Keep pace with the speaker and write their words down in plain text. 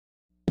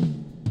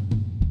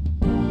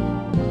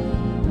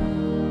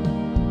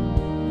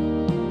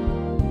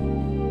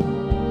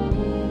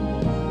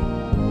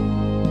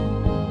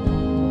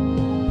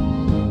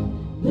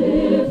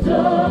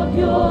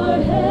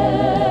your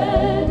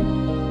head,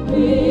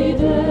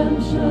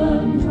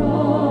 redemption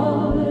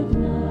draweth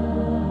nigh.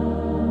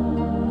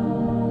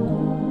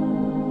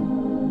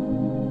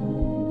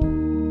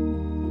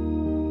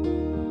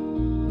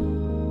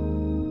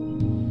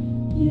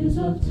 Years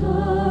of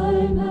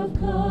time have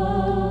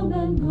come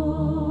and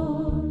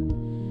gone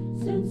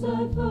since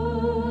I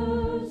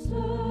first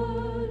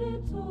heard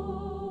it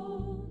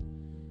told.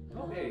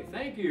 Okay,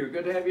 thank you.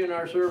 Good to have you in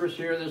our service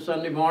here this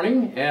Sunday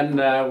morning. And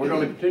we're going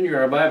to continue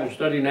our Bible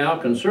study now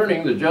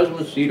concerning the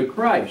judgment seat of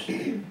Christ.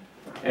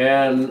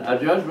 And a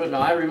judgment, now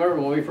I remember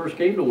when we first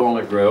came to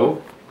Walnut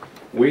Grove,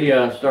 we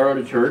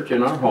started a church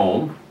in our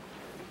home.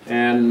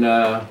 And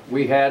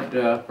we had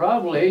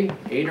probably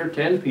 8 or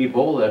 10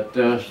 people that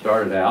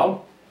started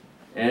out.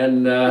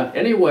 And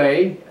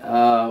anyway,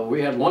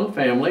 we had one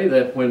family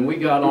that when we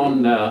got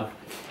on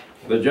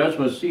the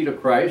judgment seat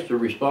of Christ, the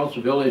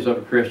responsibilities of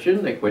a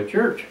Christian, they quit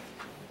church.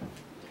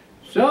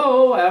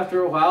 So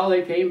after a while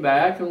they came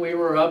back and we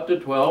were up to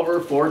 12 or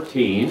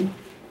 14.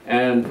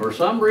 And for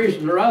some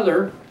reason or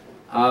other,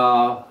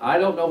 I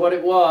don't know what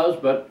it was,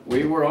 but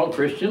we were on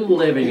Christian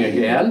living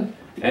again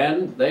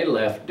and they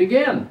left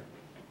again.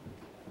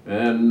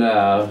 And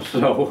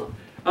so,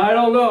 I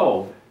don't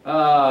know.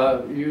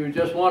 You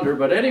just wonder.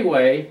 But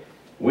anyway,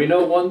 we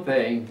know one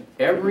thing.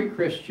 Every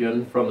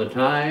Christian from the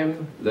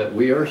time that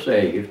we are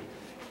saved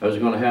is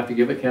going to have to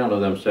give account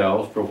of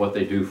themselves for what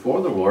they do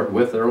for the Lord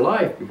with their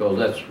life, because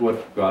that's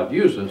what God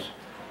uses.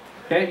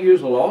 Can't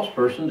use a lost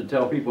person to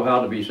tell people how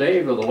to be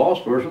saved, or the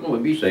lost person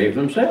would be saved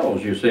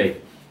themselves, you see.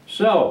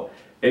 So,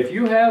 if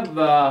you have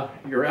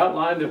your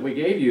outline that we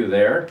gave you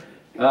there,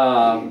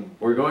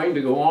 we're going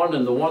to go on,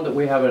 and the one that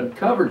we haven't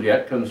covered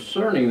yet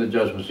concerning the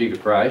judgment seat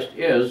of Christ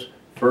is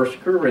 1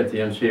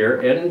 Corinthians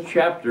here in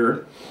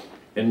chapter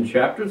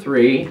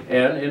 3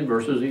 and in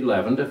verses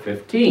 11 to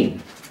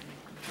 15.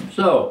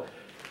 So,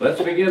 let's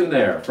begin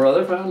there. For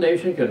other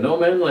foundation can no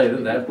man lay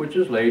than that which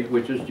is laid,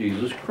 which is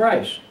Jesus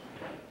Christ.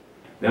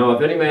 Now,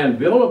 if any man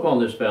build upon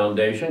this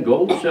foundation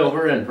gold,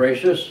 silver, and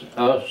precious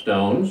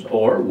stones,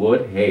 or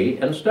wood, hay,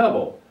 and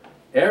stubble,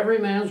 every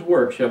man's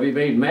work shall be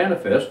made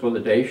manifest, for the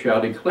day shall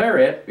declare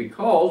it,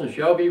 because it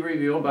shall be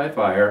revealed by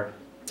fire,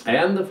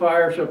 and the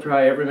fire shall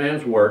try every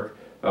man's work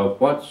of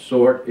what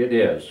sort it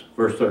is.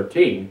 Verse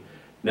 13,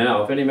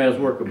 now if any man's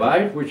work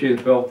abide, which he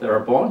hath built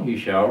thereupon, he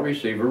shall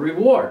receive a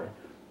reward.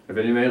 If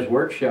any man's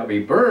work shall be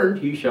burned,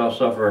 he shall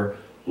suffer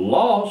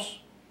loss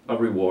of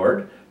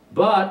reward,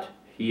 but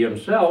he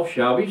himself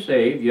shall be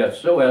saved, yet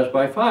so as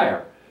by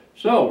fire.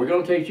 So we're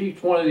going to take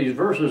each one of these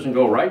verses and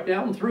go right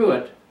down through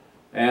it,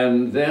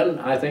 and then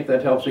I think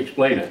that helps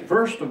explain it.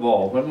 First of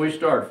all, when we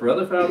start, for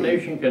other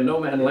foundation can no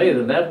man lay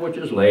than that which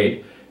is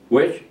laid,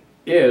 which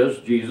is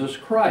Jesus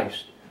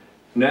Christ.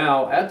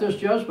 Now, at this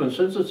judgment,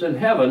 since it's in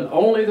heaven,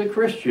 only the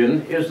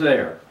Christian is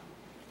there.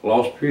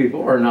 Lost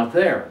people are not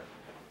there.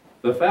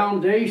 The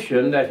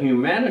foundation that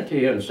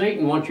humanity and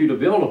Satan want you to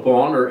build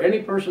upon, or any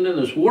person in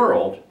this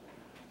world,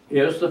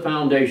 is the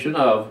foundation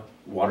of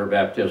water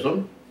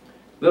baptism,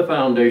 the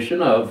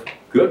foundation of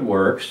good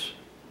works,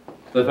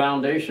 the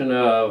foundation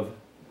of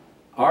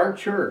our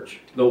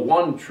church, the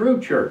one true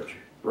church,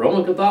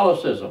 Roman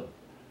Catholicism.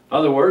 In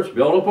other words,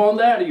 build upon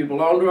that. You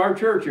belong to our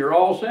church. You're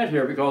all set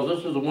here because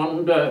this is the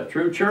one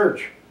true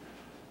church.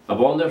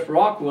 Upon this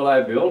rock will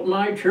I build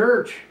my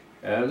church.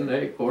 And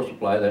they, of course,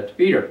 apply that to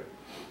Peter.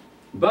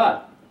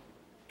 But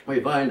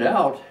we find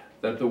out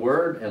that the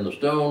word and the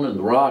stone and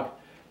the rock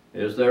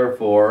is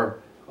therefore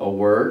a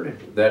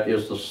word that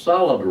is the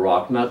solid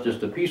rock, not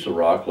just a piece of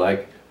rock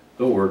like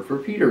the word for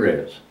Peter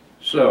is.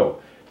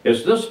 So,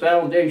 it's this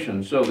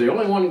foundation. So the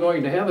only one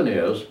going to heaven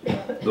is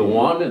the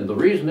one, and the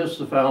reason it's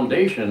the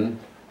foundation,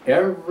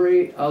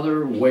 every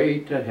other way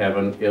to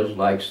heaven is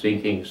like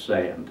sinking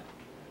sand.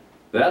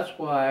 That's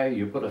why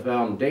you put a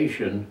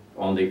foundation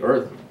on the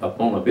earth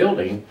upon a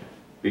building,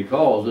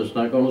 because it's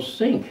not going to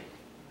sink.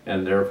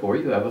 And therefore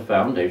you have a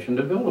foundation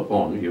to build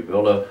upon. You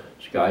build a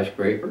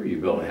skyscraper, you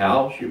build a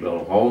house, you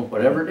build a home,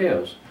 whatever it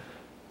is.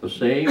 The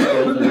same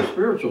is in a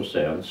spiritual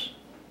sense.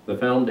 The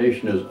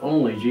foundation is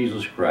only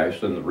Jesus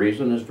Christ, and the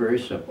reason is very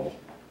simple.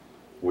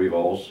 We've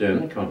all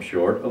sinned and come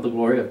short of the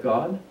glory of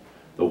God.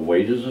 The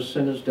wages of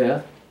sin is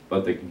death,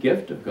 but the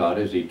gift of God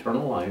is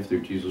eternal life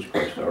through Jesus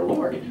Christ our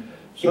Lord.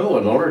 So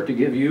in order to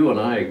give you and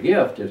I a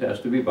gift, it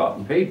has to be bought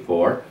and paid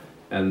for,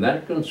 and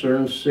that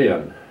concerns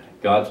sin.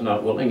 God's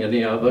not willing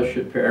any of us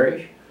should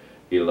perish.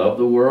 He loved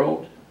the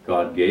world.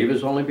 God gave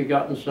His only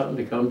begotten Son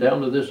to come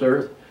down to this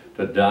earth,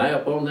 to die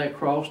upon that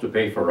cross, to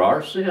pay for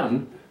our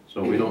sin,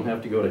 so we don't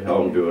have to go to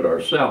hell and do it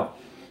ourselves.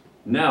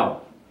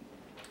 Now,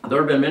 there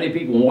have been many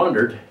people who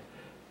wondered,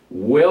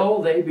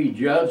 will they be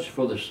judged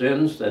for the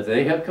sins that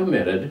they have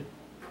committed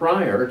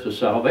prior to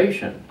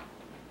salvation?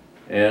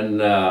 And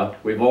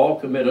we've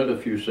all committed a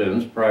few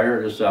sins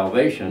prior to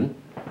salvation,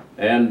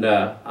 and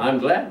I'm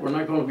glad we're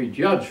not going to be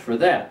judged for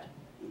that.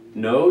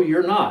 No,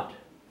 you're not.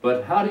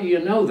 But how do you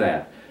know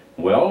that?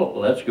 Well,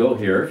 let's go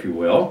here, if you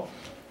will.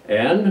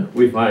 And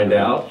we find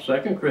out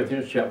 2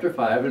 Corinthians chapter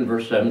 5 and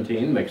verse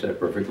 17 makes that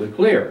perfectly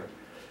clear.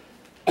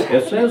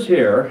 It says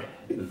here,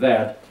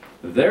 that,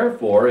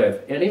 therefore,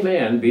 if any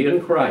man be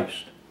in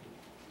Christ,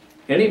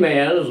 any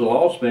man is a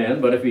lost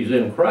man, but if he's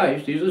in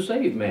Christ, he's a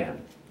saved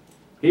man.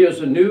 He is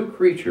a new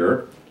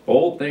creature.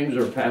 Old things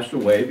are passed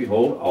away.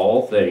 Behold,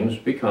 all things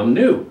become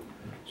new.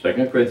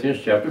 2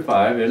 Corinthians chapter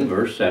 5 and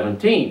verse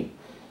 17.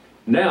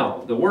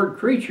 Now, the word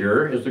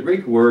creature is the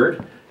Greek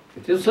word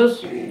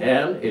ktisis,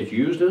 and it's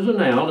used as a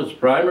noun. Its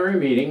primary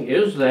meaning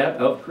is that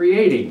of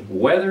creating,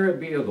 whether it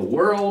be of the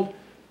world,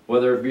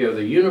 whether it be of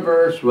the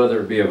universe,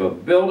 whether it be of a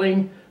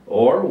building,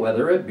 or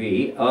whether it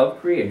be of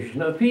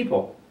creation of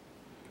people.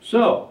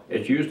 So,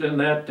 it's used in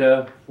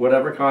that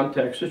whatever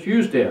context it's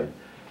used in,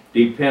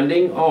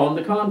 depending on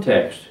the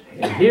context.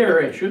 And here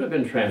it should have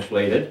been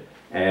translated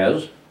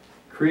as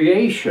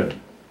creation.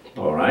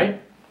 All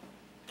right?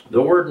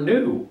 The word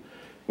new,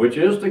 which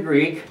is the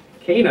Greek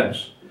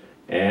kainos,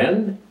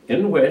 and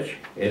in which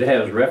it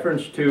has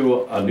reference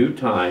to a new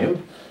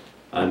time,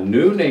 a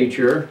new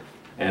nature,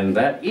 and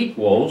that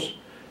equals,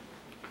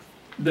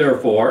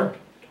 therefore,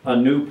 a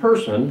new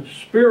person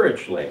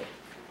spiritually.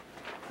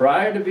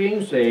 Prior to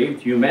being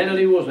saved,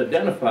 humanity was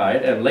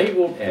identified and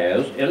labeled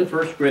as in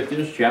 1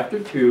 Corinthians chapter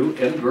 2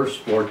 and verse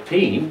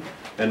 14,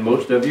 and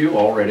most of you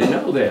already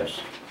know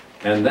this.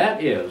 And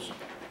that is,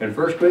 in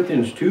 1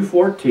 Corinthians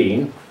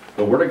 2:14,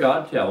 the Word of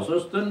God tells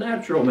us, the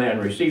natural man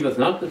receiveth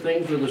not the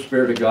things of the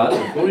Spirit of God,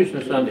 the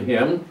foolishness unto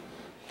him,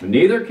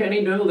 neither can he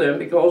know them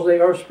because they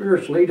are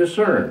spiritually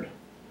discerned.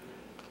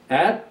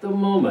 At the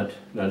moment,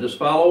 now just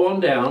follow on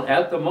down,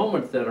 at the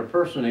moment that a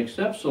person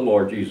accepts the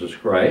Lord Jesus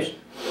Christ,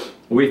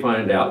 we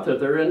find out that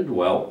they're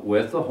indwelt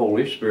with the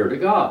Holy Spirit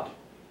of God.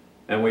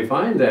 And we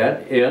find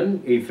that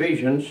in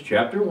Ephesians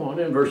chapter 1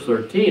 and verse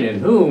 13, in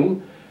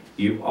whom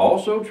you've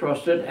also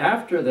trusted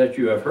after that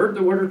you have heard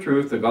the word of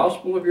truth, the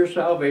gospel of your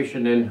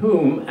salvation, in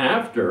whom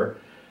after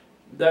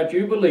that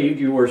you believed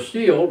you were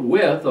sealed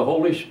with the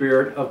Holy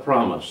Spirit of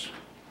promise.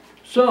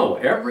 So,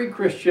 every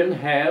Christian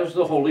has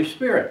the Holy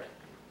Spirit.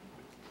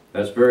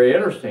 That's very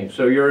interesting.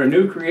 So you're a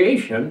new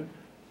creation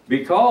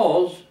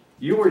because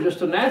you were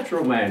just a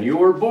natural man. You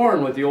were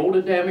born with the old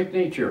Adamic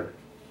nature.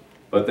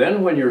 But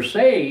then when you're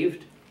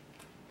saved,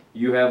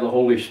 you have the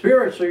Holy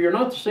Spirit, so you're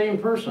not the same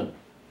person.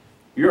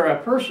 You're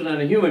a person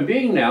and a human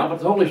being now, but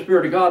the Holy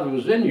Spirit of God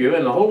was in you,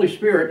 and the Holy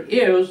Spirit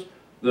is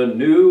the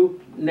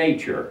new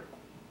nature.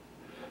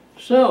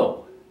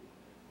 So,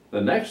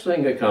 the next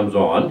thing that comes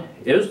on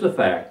is the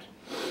fact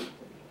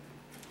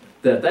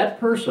that that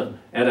person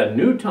at a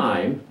new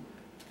time,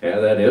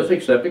 and that is,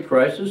 accepted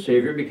Christ as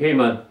Savior, became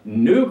a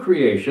new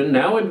creation,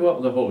 now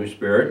indwelt with the Holy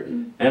Spirit,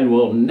 and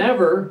will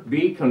never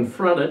be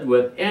confronted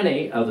with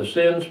any of the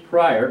sins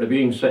prior to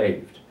being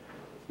saved.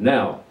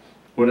 Now,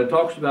 when it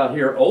talks about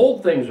here,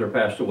 old things are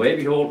passed away,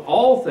 behold,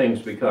 all things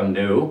become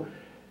new,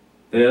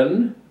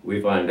 then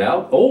we find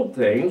out old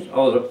things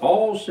are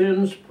all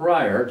sins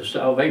prior to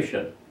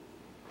salvation.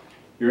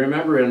 You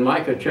remember in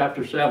Micah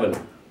chapter 7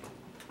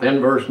 and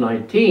verse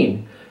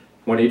 19,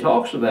 when he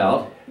talks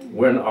about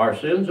when our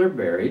sins are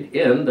buried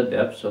in the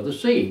depths of the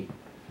sea.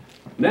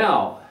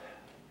 Now,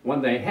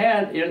 when they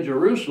had in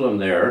Jerusalem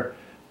there,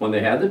 when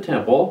they had the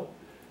temple,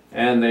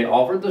 and they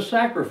offered the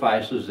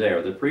sacrifices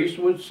there, the priest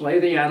would slay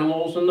the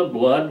animals and the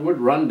blood would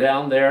run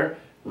down there,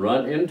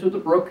 run into the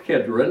brook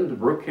Kidron. The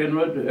brook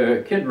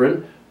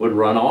Kidron would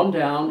run on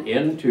down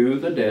into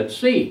the Dead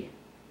Sea.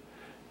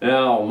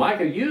 Now,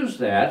 Micah used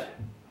that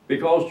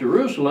because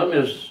Jerusalem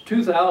is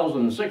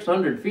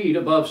 2,600 feet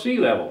above sea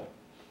level.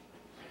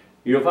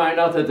 You'll find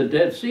out that the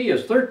Dead Sea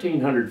is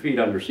 1,300 feet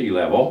under sea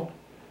level,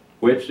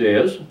 which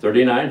is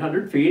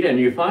 3,900 feet, and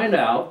you find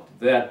out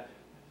that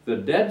the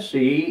Dead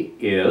Sea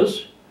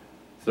is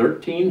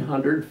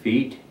 1,300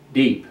 feet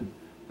deep.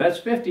 That's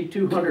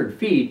 5,200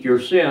 feet, your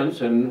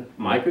sins, and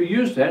Micah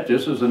used that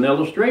just as an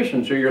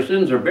illustration. So your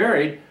sins are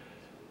buried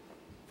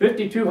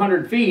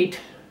 5,200 feet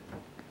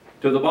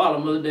to the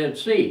bottom of the Dead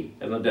Sea,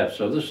 in the depths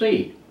of the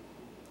sea.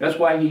 That's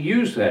why he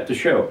used that to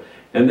show.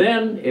 And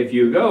then if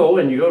you go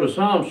to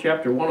Psalms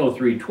chapter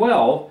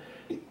 103:12,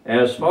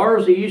 as far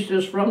as the east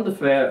is from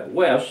the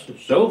west,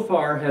 so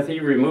far hath he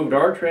removed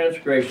our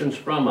transgressions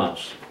from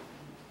us.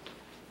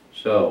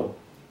 So,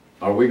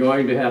 are we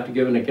going to have to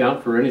give an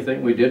account for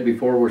anything we did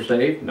before we're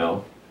saved?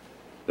 No.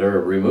 They're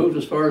removed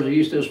as far as the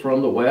east is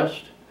from the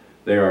west.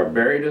 They are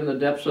buried in the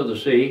depths of the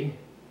sea.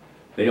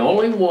 The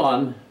only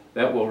one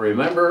that will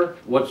remember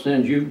what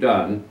sins you've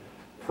done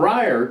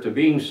prior to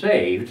being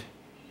saved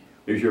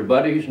is your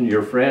buddies and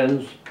your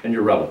friends and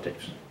your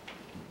relatives.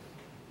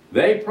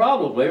 They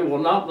probably will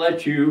not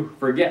let you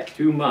forget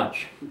too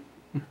much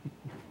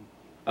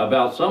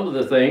about some of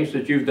the things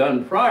that you've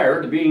done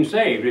prior to being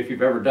saved, if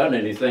you've ever done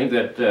anything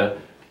that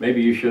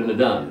maybe you shouldn't have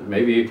done.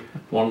 Maybe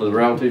one of the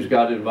relatives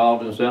got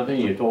involved in something,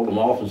 you told them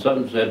off and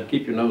something said,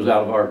 keep your nose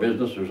out of our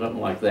business or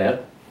something like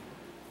that.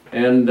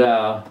 And,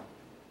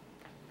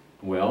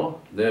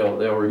 well,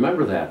 they'll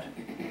remember that.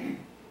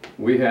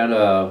 We had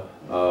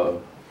a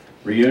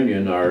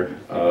reunion, our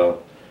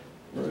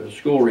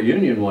school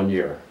reunion one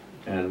year,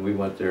 and we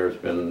went there, it's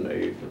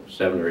been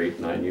 7 or 8,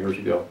 9 years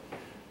ago.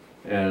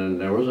 And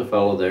there was a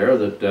fellow there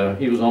that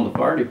he was on the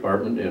fire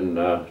department in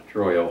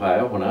Troy,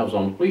 Ohio, when I was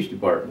on the police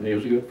department. He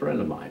was a good friend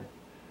of mine.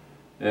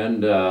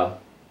 And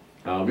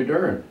I'll be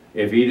darned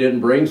if he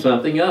didn't bring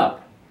something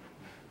up.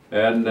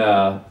 And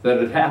that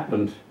had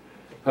happened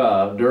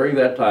during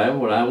that time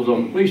when I was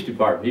on the police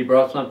department. He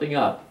brought something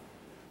up.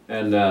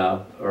 And,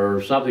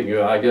 or something,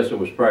 I guess it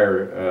was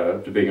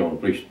prior to being on the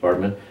police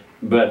department.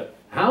 But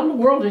how in the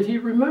world did he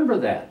remember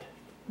that?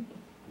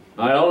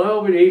 I don't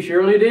know, but he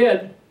surely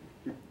did.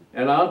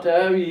 And I'll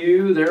tell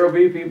you, there will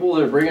be people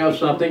that bring up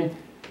something,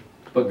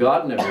 but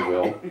God never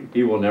will.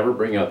 He will never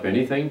bring up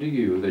anything to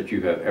you that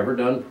you have ever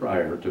done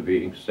prior to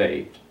being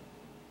saved.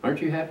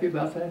 Aren't you happy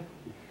about that?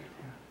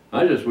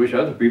 I just wish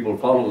other people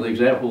would follow the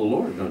example of the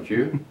Lord, don't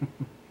you?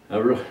 I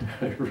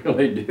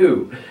really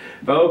do.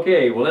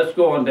 Okay, well, let's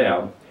go on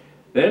down.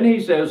 Then he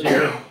says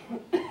here,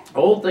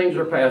 old things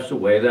are passed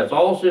away. That's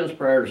all sins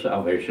prior to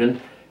salvation.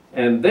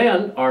 And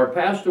then are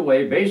passed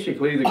away,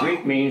 basically the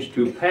Greek means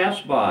to pass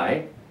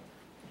by,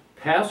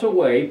 pass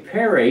away,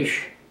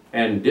 perish,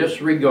 and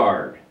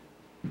disregard.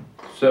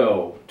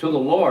 So, to the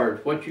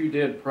Lord, what you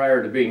did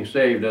prior to being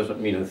saved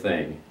doesn't mean a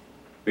thing.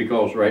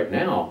 Because right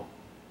now,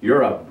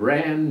 you're a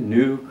brand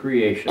new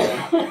creation.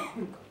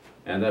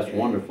 And that's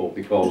wonderful,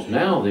 because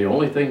now the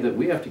only thing that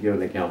we have to give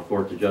an account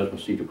for at the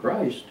judgment seat of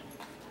Christ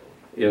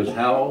is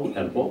how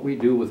and what we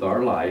do with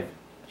our life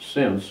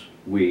since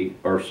we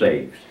are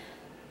saved.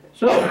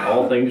 So,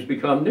 all things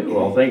become new.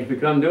 All things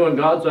become new in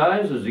God's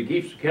eyes as He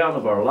keeps account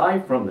of our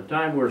life from the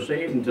time we're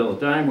saved until the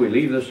time we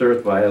leave this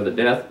earth via the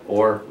death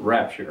or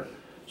rapture.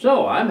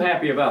 So, I'm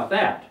happy about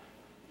that.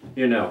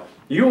 You know,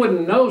 you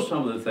wouldn't know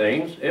some of the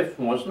things if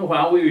once in a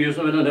while we use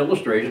them in an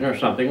illustration or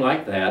something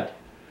like that.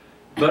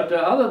 But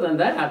other than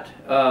that,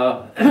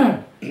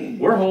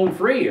 we're home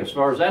free as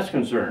far as that's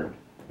concerned,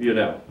 you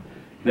know.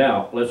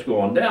 Now, let's go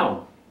on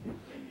down.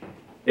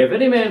 If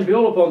any man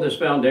build upon this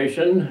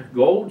foundation,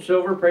 gold,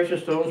 silver,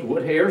 precious stones,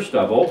 wood, hay, or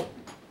stubble,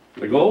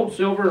 the gold,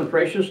 silver, and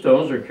precious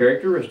stones are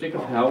characteristic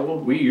of how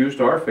we used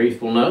our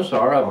faithfulness,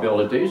 our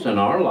abilities, and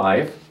our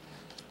life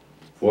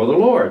for the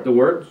Lord. The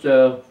words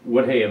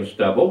wood, hay, and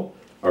stubble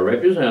are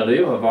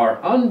representative of our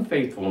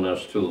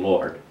unfaithfulness to the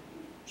Lord.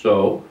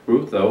 So,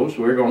 through those,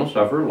 we're going to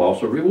suffer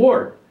loss of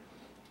reward.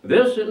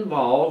 This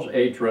involves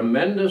a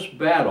tremendous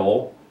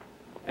battle,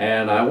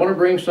 and I want to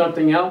bring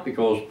something out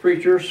because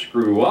preachers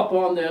screw up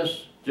on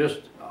this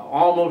just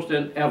almost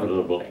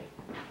inevitably.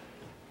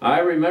 I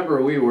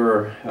remember we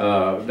were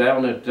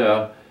down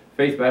at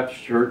Faith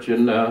Baptist Church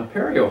in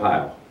Perry,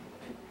 Ohio.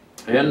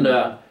 And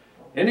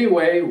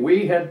anyway,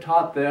 we had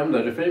taught them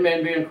that if any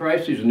man be in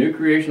Christ, he's a new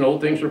creation,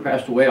 old things are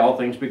passed away, all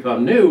things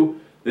become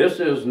new. This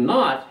is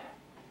not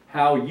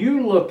how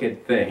you look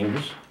at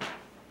things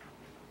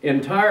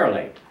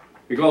entirely,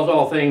 because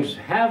all things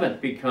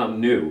haven't become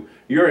new.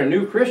 You're a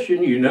new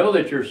Christian, you know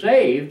that you're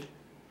saved,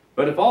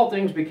 but if all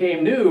things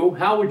became new,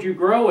 how would you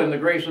grow in the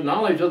grace and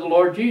knowledge of the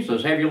Lord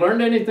Jesus? Have you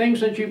learned anything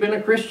since you've been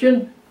a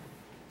Christian?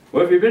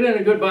 Well, if you've been in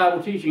a good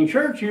Bible teaching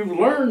church, you've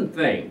learned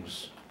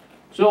things.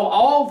 So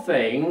all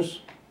things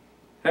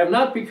have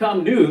not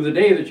become new the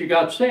day that you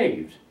got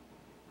saved.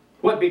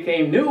 What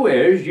became new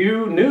is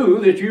you knew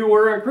that you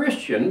were a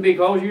Christian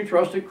because you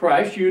trusted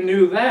Christ, you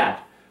knew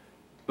that.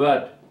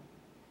 But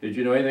did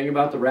you know anything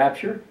about the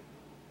rapture?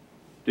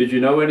 Did you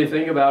know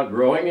anything about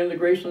growing in the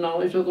grace and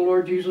knowledge of the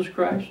Lord Jesus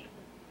Christ?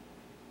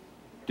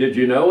 Did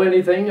you know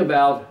anything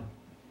about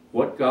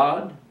what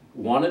God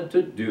wanted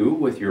to do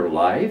with your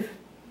life?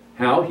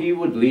 How He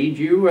would lead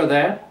you or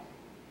that?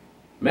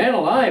 Man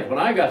alive, when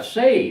I got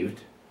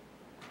saved,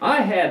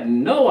 I had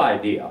no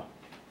idea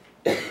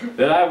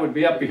that I would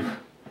be up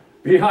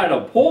behind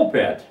a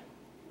pulpit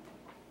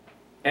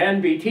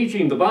and be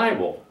teaching the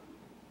Bible.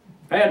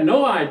 I had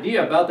no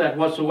idea about that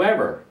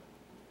whatsoever.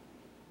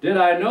 Did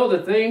I know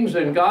that things,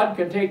 and God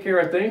can take care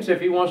of things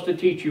if He wants to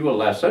teach you a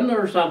lesson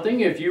or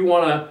something, if you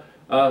want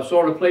to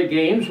sort of play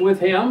games with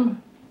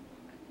Him?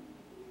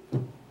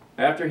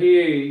 After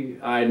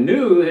I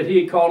knew that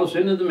He called us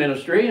into the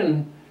ministry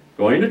and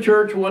going to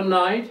church one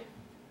night,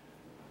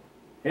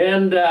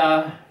 and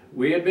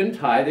we had been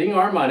tithing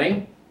our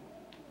money,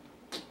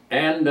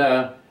 and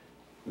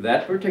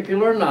that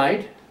particular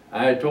night,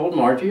 I told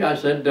Margie, I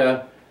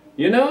said,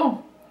 you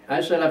know,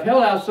 I said, I've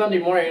held out Sunday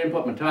morning, I didn't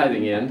put my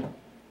tithing in.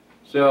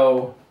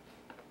 So,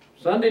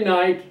 Sunday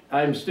night,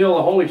 I'm still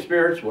the Holy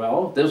Spirit's,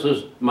 well, this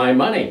is my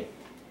money.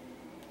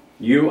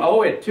 You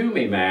owe it to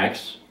me,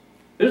 Max.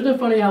 Isn't it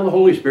funny how the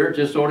Holy Spirit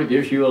just sort of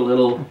gives you a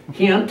little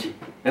hint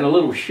and a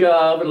little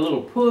shove and a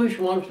little push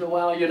once in a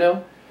while, you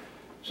know?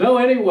 So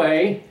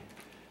anyway,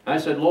 I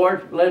said,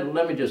 Lord,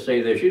 let me just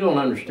say this. You don't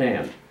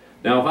understand.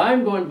 Now, if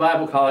I'm going to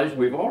Bible college,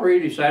 we've already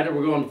decided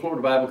we're going to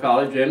Florida Bible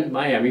College in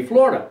Miami,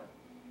 Florida.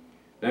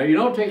 Now, you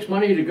know it takes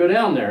money to go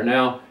down there.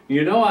 Now,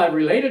 you know I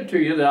related to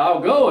you that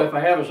I'll go if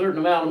I have a certain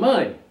amount of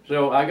money.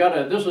 So I got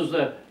to, this is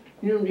the,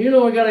 you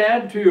know, I got to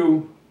add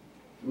to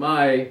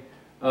my,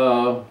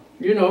 got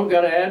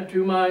to add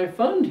to my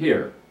fund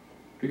here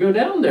to go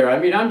down there. I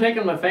mean, I'm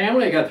taking my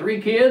family. I got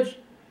 3 kids.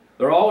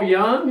 They're all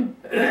young.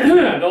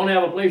 I don't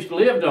have a place to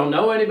live. Don't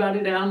know anybody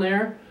down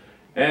there.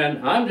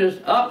 And I'm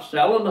just up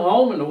selling the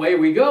home, and away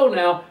we go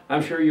now.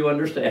 I'm sure you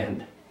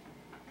understand.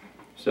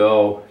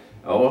 So,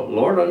 oh,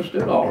 Lord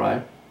understood all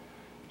right.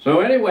 So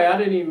anyway, I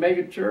didn't even make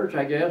it to church,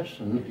 I guess.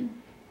 And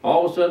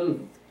all of a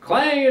sudden,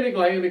 clangety,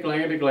 clangety,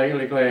 clangety,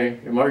 clangety,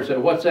 clang. And Marge said,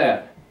 what's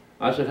that?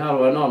 I said, how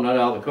do I know I'm not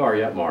out of the car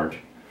yet, Marge?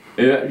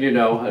 You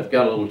know, I've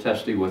got a little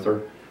testy with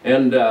her.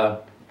 And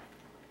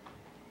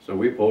so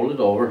we pulled it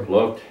over,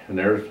 looked, and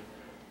there's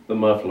the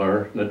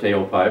muffler and the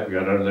tailpipe. We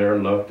got under there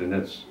and looked, and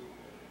it's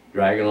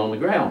dragging on the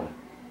ground.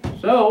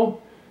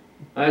 So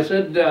I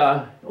said,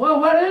 well,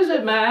 what is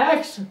it,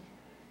 Max?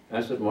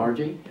 I said,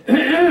 Margie,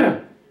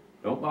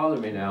 don't bother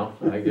me now.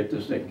 I get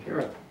this taken care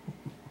of.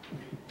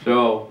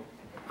 So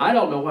I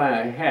don't know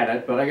why I had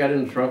it, but I got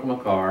in the trunk of my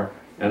car,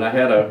 and I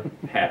had a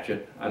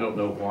hatchet. I don't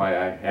know why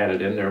I had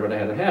it in there, but I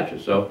had a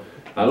hatchet. So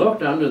I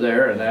looked under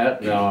there, and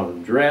that, now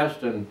I'm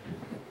dressed and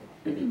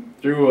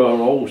threw an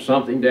old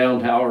something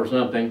down towel or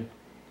something.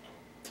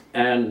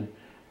 And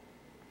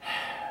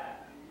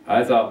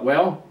I thought,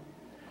 well,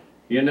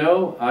 you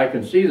know, I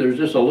can see there's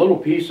just a little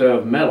piece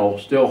of metal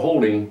still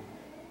holding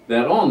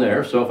that on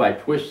there. So if I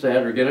twist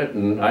that or get it,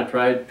 and I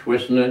tried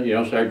twisting it, you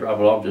know, so I drop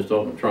it off, just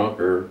open the trunk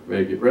or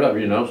maybe get rid of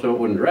it, you know, so it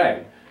wouldn't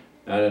drag.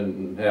 I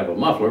didn't have a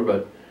muffler,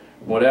 but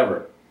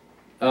whatever.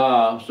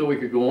 So we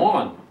could go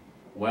on.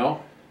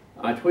 Well,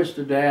 I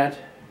twisted that,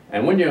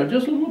 and when you know,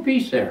 just a little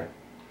piece there,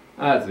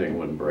 that thing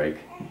wouldn't break.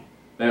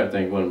 That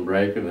thing wouldn't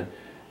break.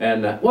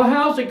 And well,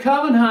 how's it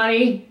coming,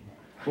 honey?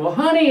 Well,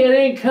 honey, it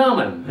ain't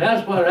coming.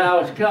 That's how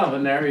it's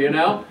coming there, you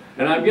know.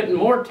 And I'm getting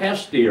more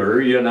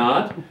testier, you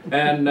know,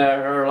 and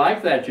or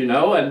like that, you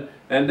know. And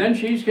then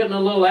she's getting a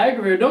little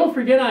aggravated. Don't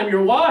forget, I'm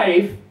your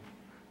wife.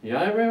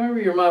 Yeah, I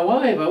remember you're my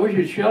wife. I wish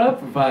you'd shut up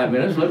for 5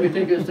 minutes. Let me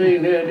take this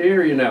thing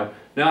here, you know.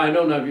 Now, I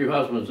know none of you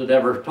husbands would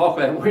ever talk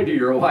that way to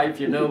your wife,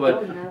 you know,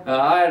 but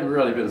I hadn't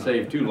really been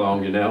saved too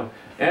long, you know.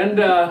 And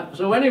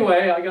so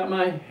anyway, I got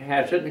my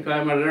hatchet and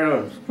climbed under there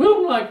and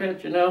boom, like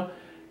that, you know.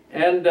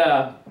 And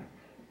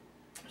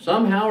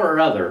somehow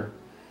or other,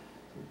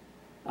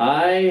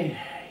 I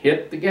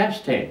hit the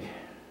gas tank.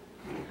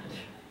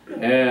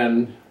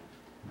 And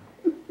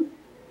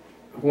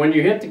when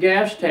you hit the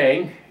gas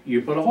tank,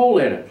 you put a hole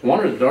in it.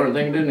 Wonder the darn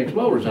thing didn't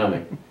explode or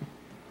something.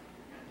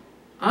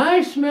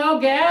 I smell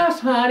gas,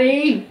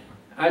 honey.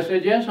 I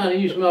said, yes, honey,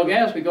 you smell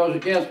gas because the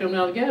gas coming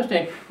out of the gas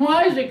tank.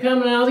 Why is it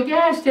coming out of the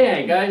gas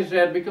tank? I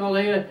said, because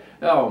they,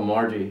 oh,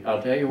 Margie,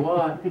 I'll tell you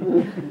what.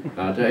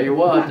 I'll tell you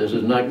what, this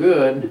is not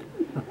good.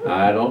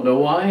 I don't know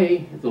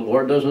why the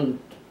Lord doesn't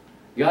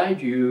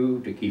guide you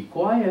to keep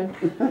quiet,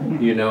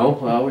 you know,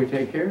 while we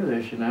take care of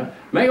this, you know.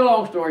 Make a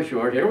long story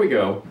short, here we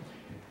go.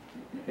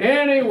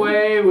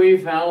 Anyway, we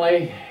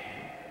finally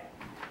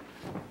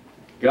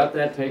got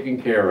that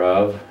taken care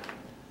of.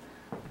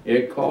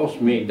 It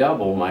cost me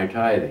double my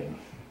tithing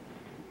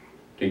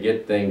to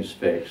get things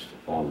fixed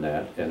on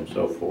that and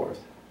so forth.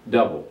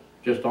 Double.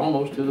 Just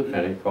almost to the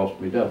penny, cost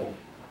me double.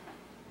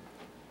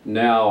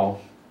 Now,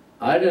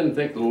 I didn't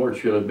think the Lord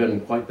should have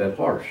been quite that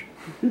harsh.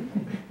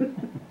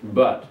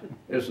 But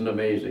isn't it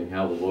amazing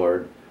how the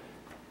Lord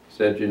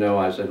said, you know,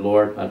 I said,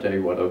 Lord, I'll tell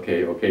you what,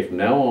 okay, from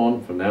now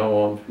on,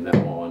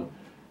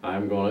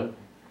 I'm going to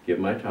give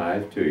my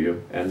tithe to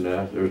you. And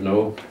there's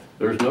no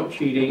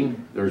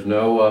cheating, there's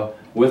no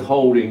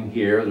withholding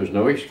here, there's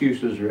no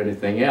excuses or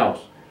anything else.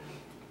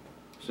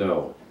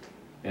 So,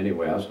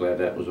 anyway, I was glad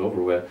that was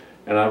over with.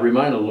 And I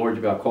reminded the Lord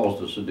about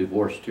caused us a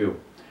divorce too.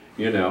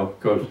 You know,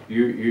 because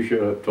you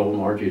should have told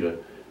Margie to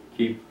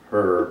keep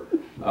her,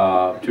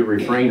 to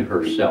refrain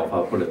herself,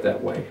 I'll put it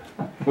that way.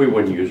 We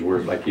wouldn't use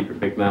words like keep your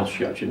big mouth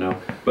shut, you know,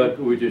 but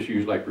we just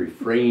use like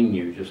refrain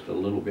you just a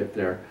little bit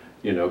there,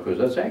 you know, because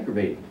that's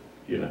aggravating,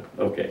 you know.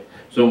 Okay,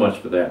 so much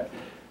for that.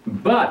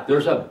 But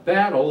there's a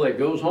battle that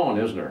goes on,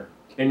 isn't there,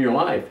 in your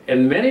life?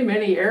 In many,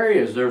 many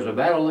areas, there's a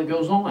battle that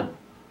goes on.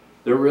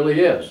 There really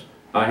is.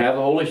 I have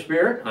the Holy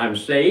Spirit, I'm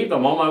saved,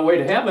 I'm on my way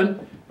to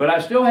heaven, but I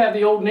still have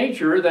the old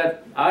nature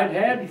that I'd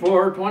had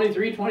for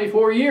 23,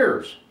 24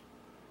 years.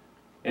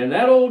 And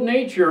that old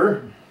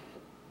nature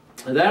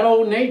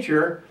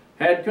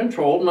had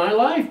controlled my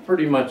life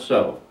pretty much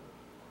so.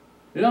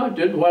 You know, I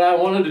did what I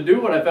wanted to do,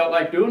 what I felt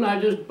like doing,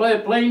 I just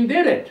plain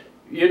did it,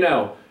 you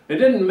know. It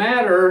didn't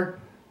matter,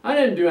 I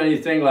didn't do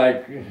anything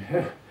like,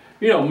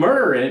 you know,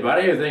 murder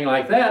anybody, anything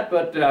like that,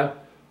 but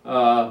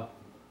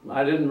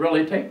I didn't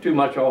really take too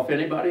much off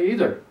anybody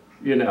either,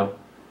 you know.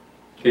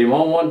 Came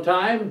home one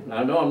time,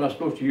 I know I'm not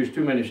supposed to use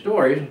too many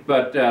stories,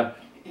 but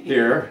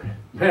here,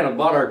 man,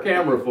 bought our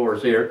camera for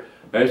us here.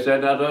 They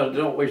said, now,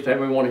 don't waste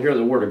time, we want to hear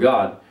the Word of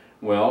God.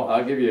 Well,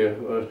 I'll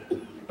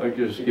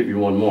just give you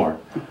one more.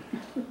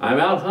 I'm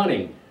out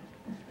hunting,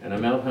 and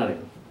I'm out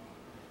hunting.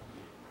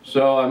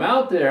 So I'm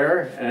out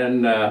there,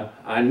 and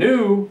I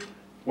knew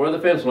where the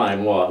fence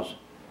line was.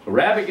 The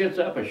rabbit gets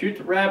up, I shoot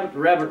the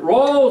rabbit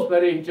rolls,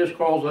 but he just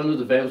crawls under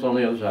the fence on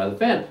the other side of the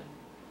fence.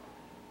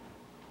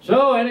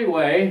 So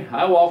anyway,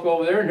 I walk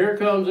over there, and here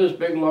comes this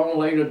big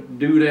long-legged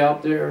dude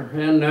out there,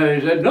 and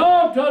he said,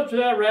 "Don't touch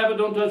that rabbit,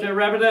 don't touch that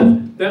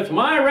rabbit, that's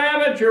my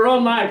rabbit, you're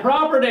on my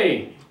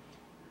property."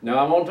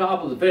 Now I'm on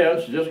top of the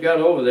fence, just got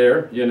over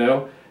there, you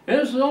know, and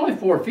this is only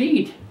 4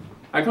 feet.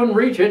 I couldn't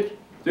reach it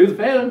through the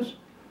fence.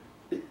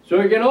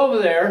 So we get over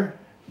there,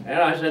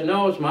 and I said,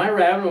 no, it's my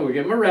rabbit. We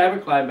give him a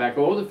rabbit, climb back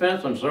over the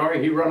fence. I'm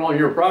sorry, he run on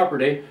your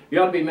property.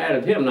 You ought to be mad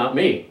at him, not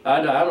me.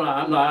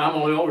 I'm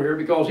only over here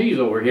because he's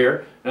over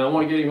here, and I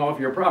want to get him off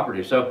your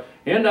property. So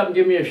he ended up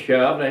giving me a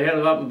shove, and I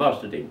handed up and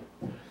busted him.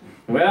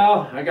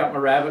 Well, I got my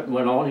rabbit and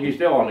went on. He's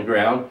still on the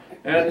ground.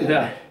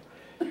 And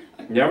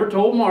never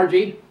told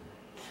Margie.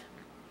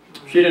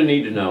 She didn't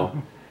need to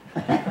know.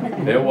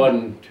 It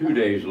wasn't 2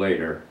 days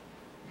later.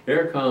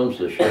 Here comes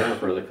the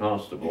sheriff or the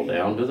constable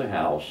down to the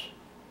house.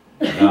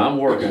 Now I'm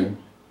working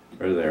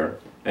right there.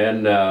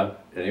 And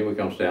anyway,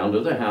 comes down to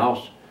the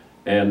house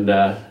and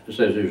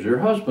says, is your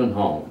husband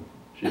home?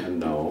 She said,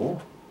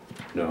 no.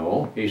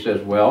 He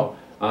says, well,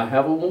 I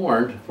have a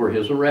warrant for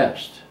his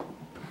arrest.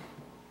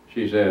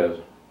 She says,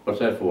 what's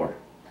that for?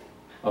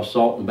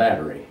 Assault and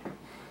battery.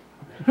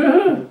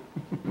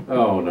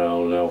 Oh,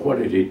 no, what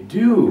did he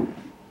do?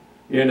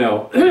 You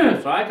know,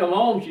 so I come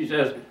home, she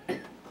says,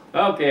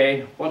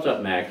 okay, what's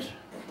up, Max?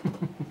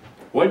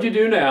 What'd you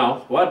do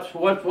now?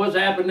 What's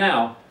happened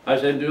now? I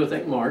said, do a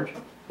thing, Marge.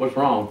 What's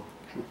wrong?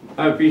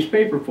 I have a piece of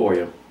paper for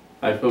you.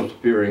 I'm supposed to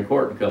appear in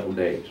court in a couple of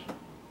days.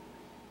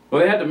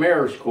 Well, they had the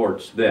mayor's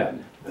courts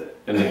then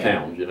in the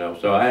towns, you know,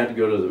 so I had to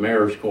go to the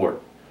mayor's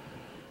court.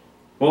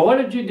 Well, what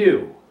did you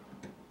do?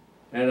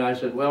 And I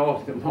said,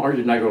 well, Marge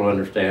is not going to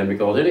understand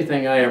because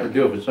anything I ever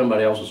do, if it's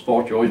somebody else's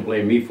fault, you always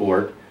blame me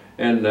for it.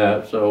 And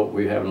so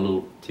we're having a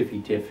little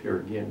tiffy-tiff here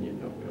again, you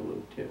know, we have a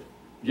little tiff.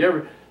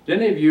 Did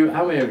any of you,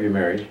 how many of you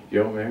married?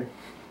 You all married?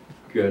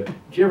 Good.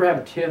 Did you ever have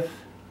a tiff?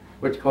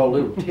 What's called a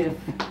little tiff?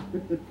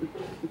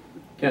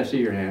 Can't see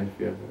your hand if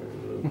you have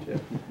a little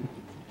tiff.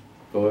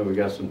 Boy, we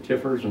got some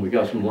tiffers and we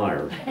got some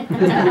liars.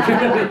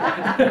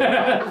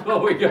 That's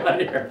what we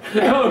got here.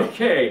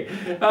 Okay.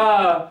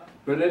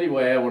 But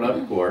anyway, I went up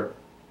to court.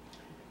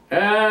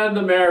 And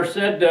the mayor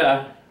said,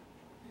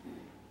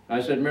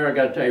 I said, Mayor, I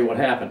got to tell you what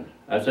happened.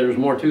 I said, there's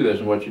more to this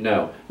than what you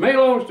know. Make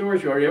a long story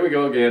short, here we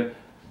go again.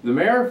 The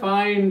mayor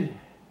fined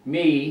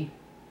me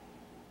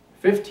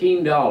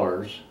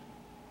 $15,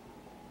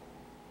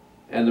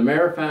 and the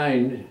mayor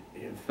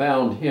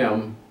found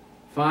him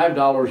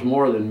 $5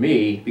 more than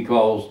me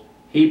because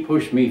he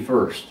pushed me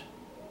first.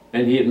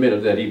 And he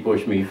admitted that he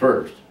pushed me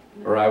first,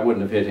 or I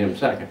wouldn't have hit him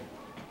second,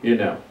 you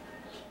know,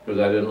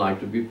 because I didn't like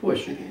to be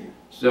pushy.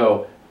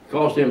 So it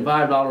cost him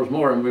 $5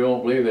 more, and we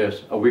won't believe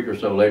this. A week or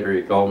so later,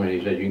 he called me and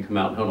he said, you can come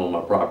out and hunt on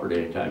my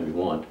property anytime you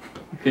want.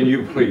 Can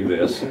you believe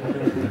this?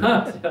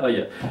 I tell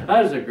you,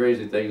 that's the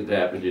crazy things that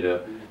happen, you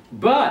know.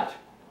 But,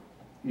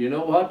 you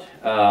know what?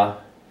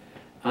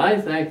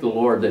 I thank the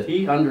Lord that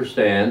He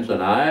understands,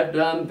 and I've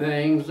done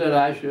things that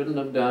I shouldn't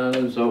have done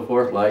and so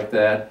forth like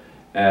that,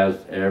 as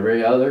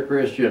every other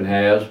Christian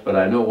has. But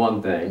I know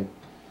one thing.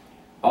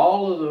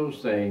 All of those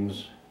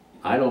things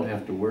I don't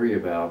have to worry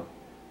about.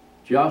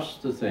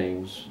 Just the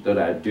things that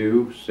I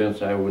do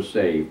since I was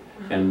saved.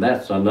 And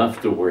that's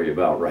enough to worry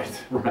about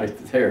right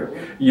there,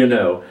 you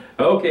know.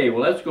 Okay,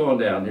 well, let's go on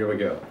down. Here we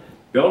go.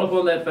 Build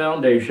upon that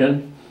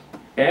foundation,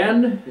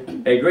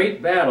 and a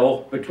great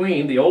battle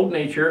between the old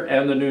nature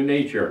and the new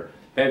nature.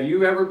 Have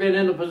you ever been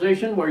in a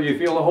position where you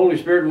feel the Holy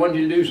Spirit wants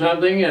you to do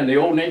something, and the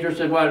old nature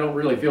said, well, I don't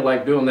really feel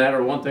like doing that,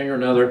 or one thing or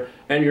another,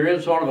 and you're in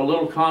sort of a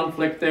little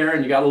conflict there,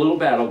 and you got a little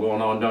battle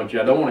going on, don't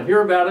you? I don't want to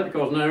hear about it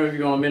because none of you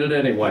are going to admit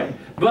it anyway.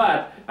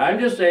 But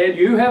I'm just saying,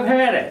 you have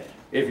had it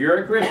if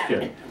you're a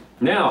Christian.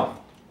 Now,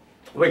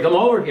 we come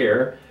over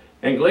here,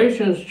 in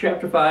Galatians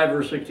chapter 5,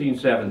 verse 16,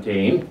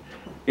 17,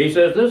 he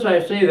says, this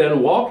I say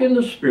then, walk in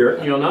the Spirit,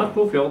 and you'll not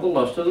fulfill the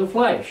lust of the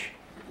flesh.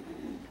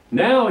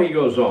 Now he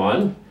goes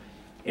on,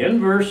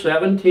 in verse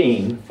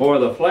 17, for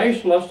the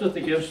flesh lusteth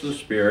against the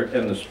Spirit,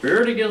 and the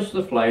Spirit against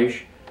the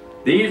flesh.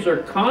 These are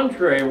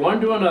contrary one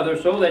to another,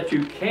 so that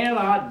you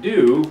cannot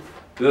do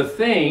the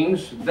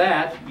things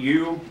that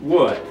you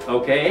would.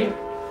 Okay?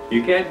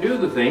 You can't do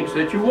the things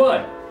that you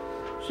would.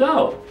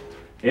 So,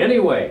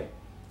 anyway,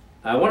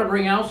 I want to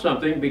bring out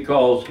something,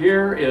 because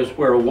here is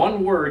where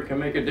one word can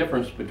make a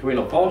difference between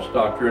a false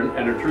doctrine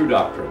and a true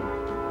doctrine.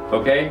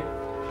 Okay?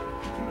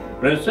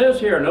 But it says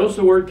here, notice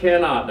the word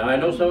cannot. Now, I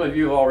know some of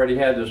you have already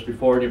had this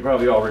before, and you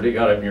probably already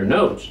got it in your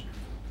notes.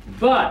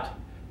 But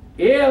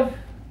if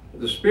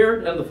the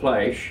Spirit and the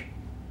flesh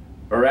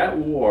are at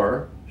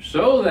war,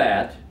 so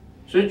that,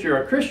 since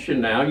you're a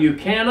Christian now, you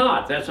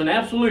cannot, that's an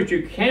absolute,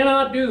 you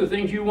cannot do the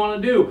things you want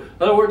to do.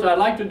 In other words, I'd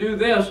like to do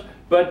this,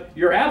 but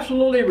you're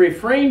absolutely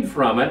refrained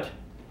from it,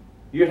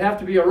 you'd have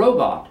to be a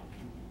robot.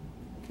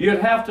 You'd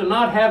have to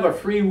not have a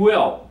free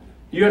will.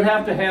 You'd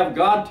have to have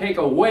God take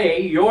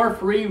away your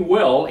free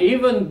will,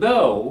 even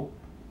though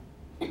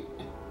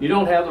you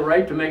don't have the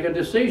right to make a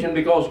decision,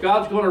 because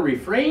God's going to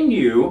refrain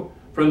you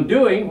from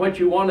doing what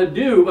you want to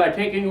do by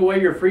taking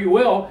away your free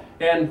will,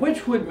 and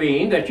which would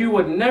mean that you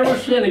would never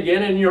sin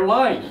again in your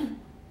life.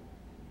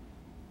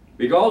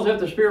 Because if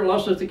the Spirit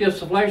lusteth against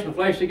the flesh, and the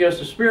flesh against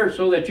the Spirit,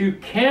 so that you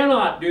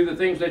cannot do the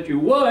things that you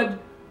would,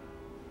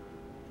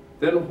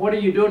 then what are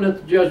you doing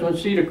at the judgment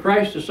seat of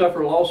Christ to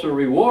suffer loss of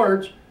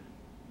rewards?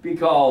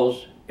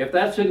 Because if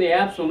that's in the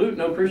absolute,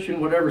 no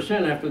Christian would ever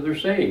sin after they're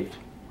saved.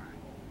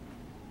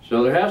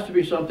 So there has to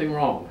be something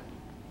wrong.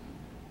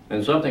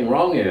 And something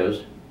wrong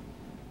is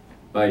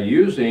by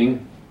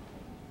using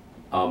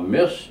a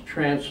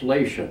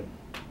mistranslation.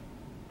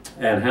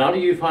 And how do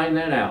you find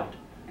that out?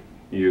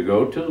 You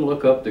go to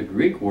look up the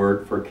Greek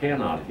word for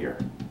cannot here.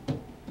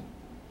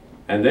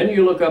 And then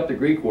you look up the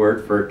Greek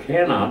word for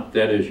cannot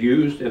that is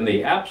used in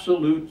the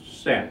absolute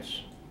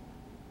sense.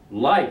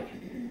 Like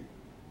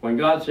when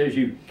God says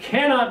you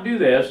cannot do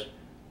this,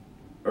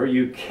 or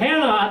you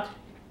cannot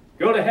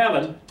go to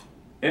heaven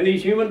in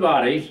these human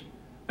bodies,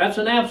 that's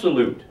an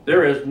absolute.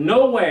 There is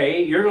no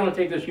way you're going to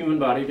take this human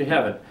body to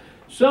heaven.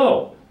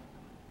 So,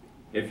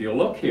 if you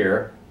look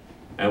here,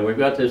 and we've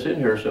got this in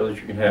here so that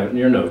you can have it in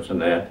your notes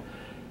and that,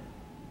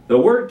 the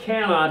word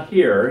cannot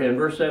here in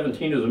verse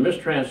 17 is a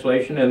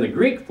mistranslation, and the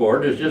Greek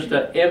for it is just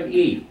a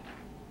M-E.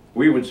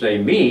 We would say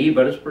me,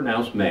 but it's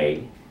pronounced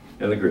may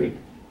in the Greek.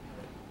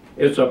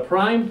 It's a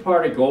prime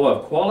particle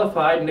of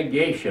qualified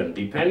negation,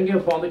 depending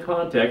upon the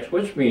context,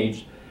 which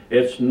means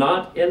it's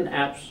not an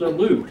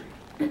absolute.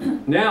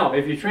 Now,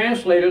 if you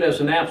translate it as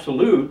an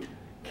absolute,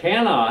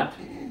 cannot,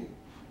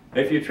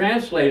 if you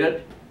translate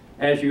it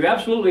as you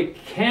absolutely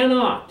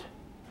cannot,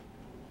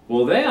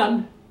 well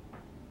then,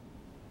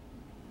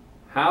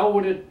 how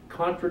would it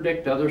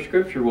contradict other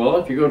scripture? Well,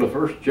 if you go to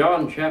 1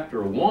 John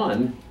chapter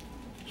 1,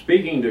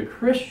 speaking to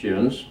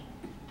Christians,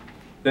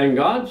 then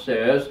God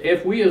says,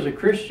 if we as a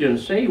Christian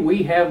say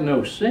we have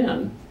no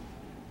sin,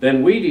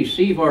 then we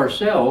deceive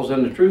ourselves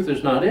and the truth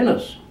is not in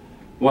us.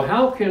 Well,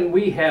 how can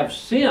we have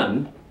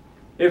sin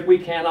if we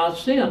cannot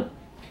sin?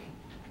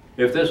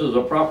 If this is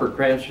a proper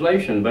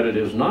translation, but it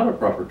is not a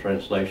proper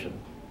translation.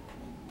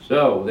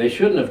 So, they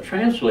shouldn't have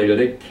translated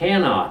it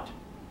cannot,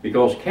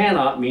 because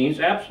cannot means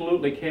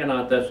absolutely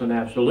cannot, that's an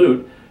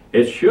absolute.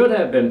 It should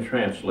have been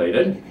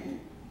translated.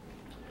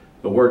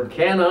 The word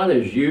cannot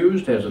is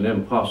used as an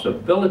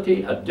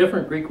impossibility, a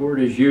different Greek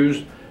word is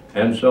used,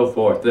 and so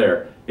forth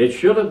there. It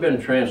should have been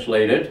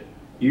translated,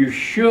 you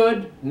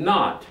should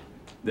not.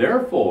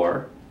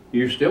 Therefore,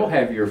 you still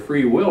have your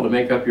free will to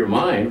make up your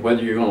mind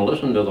whether you're going to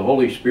listen to the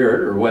Holy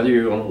Spirit or whether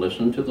you're going to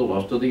listen to the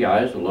lust of the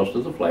eyes, the lust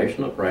of the flesh,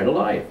 and the pride of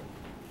life.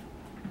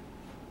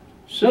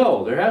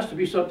 So, there has to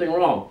be something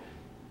wrong.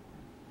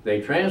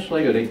 They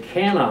translated it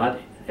cannot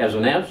as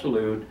an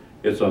absolute.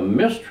 It's a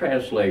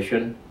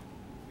mistranslation,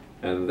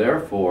 and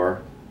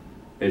therefore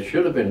it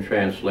should have been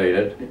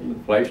translated,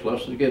 the flesh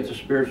lusts against the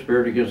spirit,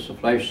 spirit against the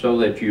flesh, so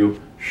that you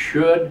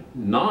should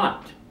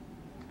not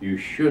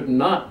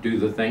do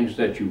the things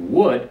that you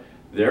would.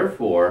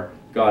 Therefore,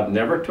 God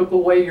never took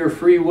away your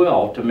free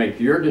will to make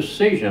your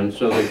decision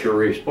so that you're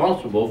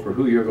responsible for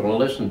who you're going to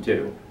listen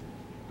to.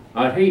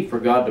 I'd hate for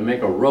God to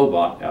make a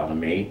robot out of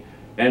me.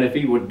 And if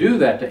he would do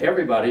that to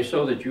everybody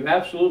so that you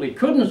absolutely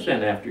couldn't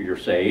sin after you're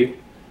saved,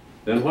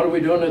 then what are we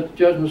doing at the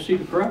judgment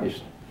seat of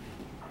Christ?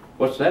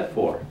 What's that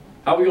for?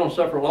 How are we going to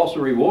suffer loss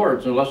of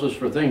rewards unless it's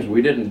for things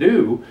we didn't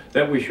do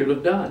that we should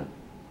have done?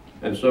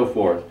 And so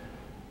forth.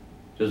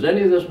 Does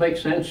any of this make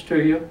sense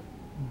to you?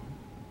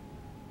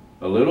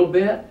 A little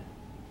bit?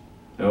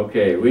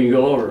 Okay, we can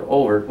go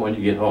over it when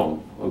you get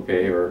home,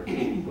 okay, or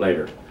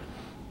later.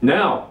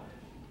 Now,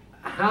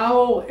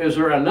 how is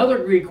there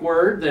another Greek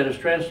word that is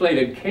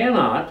translated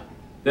cannot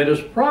that is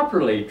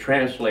properly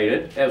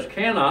translated as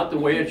cannot the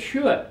way it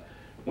should?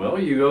 Well,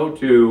 you go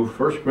to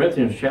 1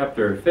 Corinthians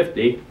chapter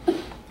 50,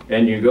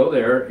 and you go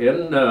there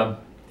in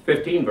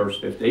 15 verse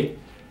 50,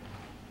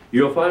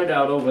 you'll find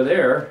out over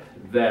there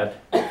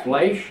that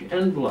flesh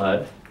and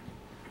blood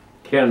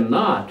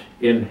cannot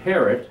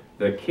inherit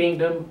the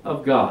kingdom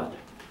of God.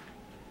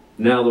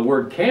 Now, the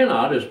word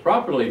cannot is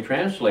properly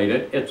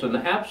translated, it's an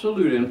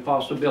absolute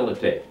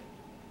impossibility.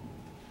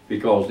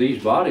 Because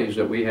these bodies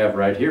that we have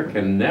right here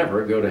can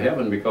never go to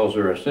heaven because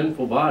they're a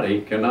sinful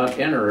body, cannot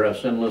enter a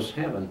sinless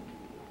heaven.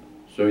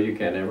 So you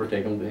can never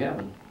take them to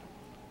heaven.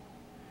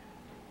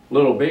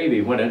 Little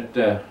baby, when it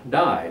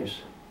dies,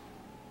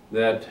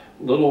 that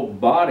little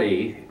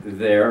body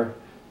there,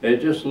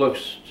 it just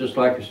looks just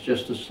like it's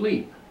just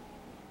asleep.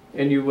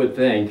 And you would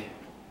think,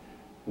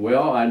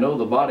 well, I know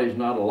the body's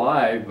not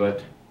alive,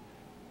 but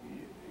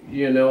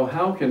you know,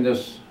 how can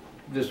this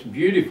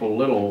beautiful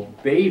little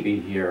baby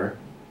here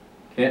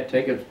can't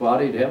take its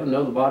body to heaven?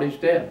 No, the body's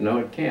dead. No,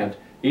 it can't.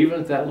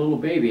 Even if that little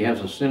baby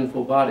has a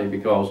sinful body,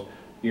 because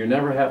you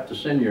never have to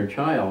send your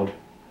child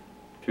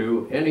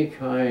to any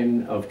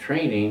kind of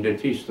training to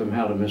teach them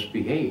how to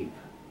misbehave.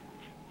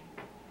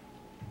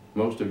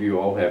 Most of you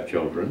all have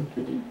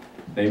children.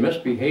 They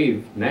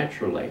misbehave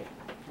naturally,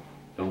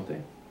 don't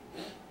they?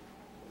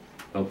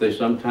 Don't they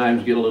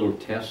sometimes get a little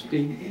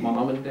testy,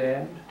 mom and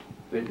dad?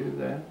 They do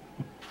that.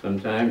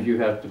 Sometimes you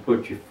have to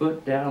put your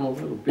foot down a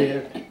little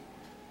bit,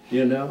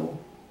 you know,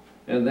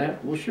 and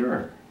that, well,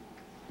 sure,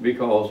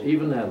 because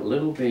even that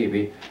little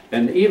baby,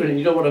 and even,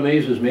 you know what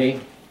amazes me?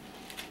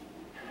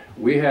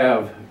 We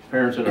have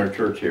parents in our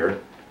church here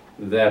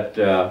that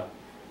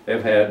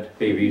have had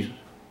babies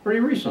pretty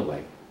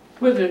recently,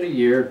 within a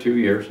year, 2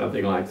 years,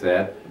 something like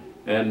that,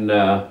 and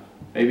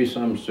maybe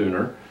some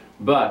sooner,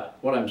 But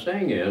what I'm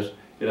saying is,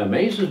 it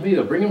amazes me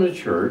to bring them to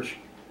church,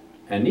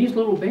 and these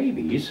little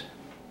babies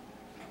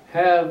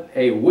have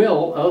a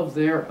will of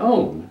their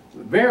own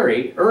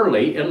very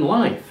early in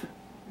life.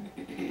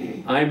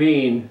 I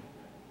mean,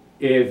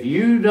 if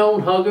you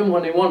don't hug them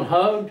when they want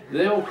hugged,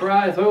 they'll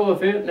cry, throw a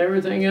fit and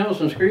everything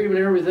else and scream and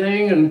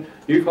everything, and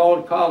you call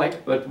it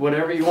colic, but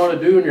whatever you want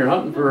to do and you're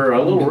hunting for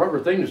a little rubber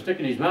thing to stick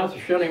in his mouth to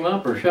shut him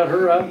up or shut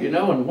her up, you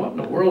know, and what in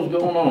the world's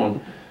going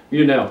on,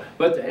 you know.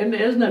 But and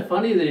isn't it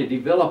funny that they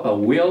develop a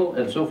will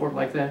and so forth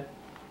like that?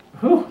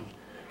 Whew,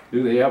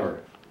 do they ever?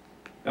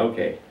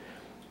 Okay.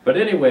 But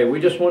anyway, we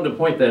just wanted to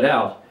point that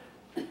out.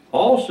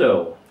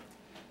 Also,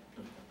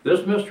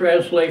 this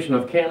mistranslation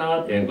of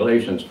cannot in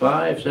Galatians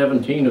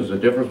 5:17 is the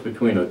difference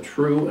between a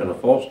true and a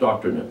false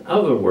doctrine. In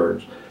other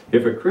words,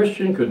 if a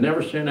Christian could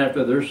never sin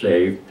after they're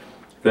saved,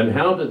 then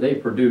how did they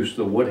produce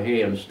the wood,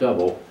 hay, and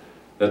stubble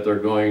that they're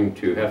going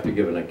to have to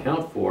give an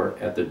account for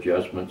at the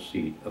judgment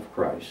seat of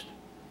Christ?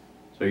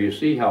 So you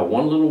see how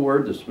one little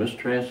word that's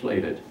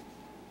mistranslated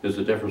is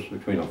the difference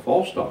between a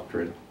false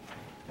doctrine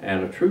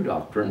and a true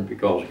doctrine,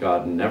 because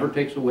God never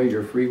takes away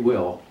your free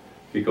will,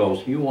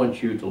 because he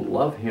wants you to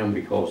love him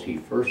because he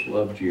first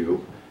loved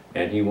you,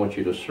 and he wants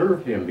you to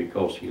serve him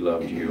because he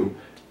loved you,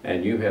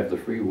 and you have the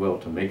free will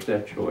to make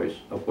that choice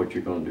of what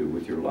you're going to do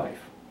with your life.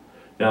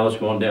 Now let's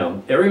go on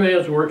down. Every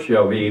man's work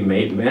shall be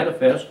made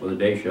manifest, for the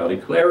day shall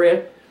declare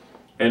it,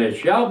 and it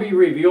shall be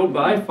revealed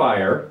by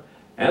fire,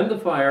 and the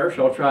fire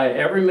shall try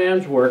every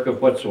man's work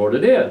of what sort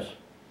it is.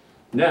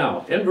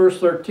 Now, in verse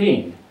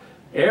 13,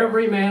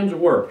 every man's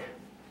work,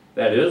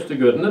 that is, the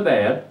good and the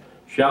bad,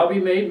 shall be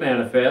made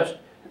manifest.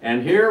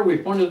 And here we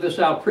pointed this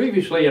out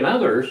previously in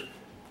others,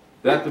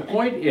 that the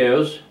point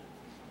is,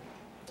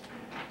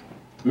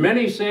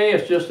 many say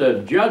it's just a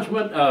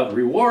judgment of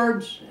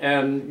rewards,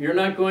 and you're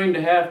not going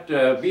to have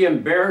to be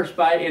embarrassed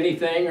by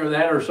anything or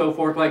that or so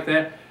forth like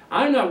that.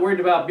 I'm not worried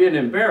about being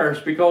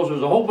embarrassed, because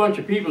there's a whole bunch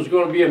of people who's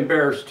going to be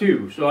embarrassed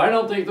too. So I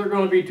don't think they're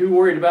going to be too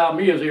worried about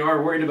me as they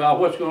are worried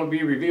about what's going to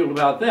be revealed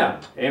about them.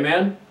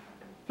 Amen?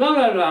 So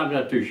I'm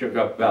not too shook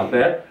up about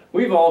that.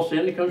 We've all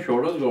sinned to come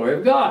short of the glory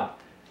of God.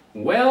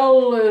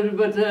 Well,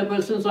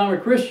 but since I'm a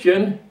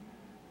Christian,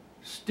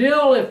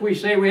 still if we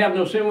say we have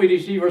no sin, we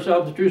deceive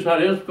ourselves, the truth's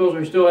not in us, because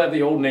we still have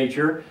the old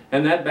nature,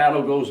 and that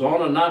battle goes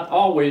on, and not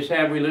always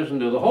have we listened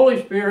to the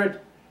Holy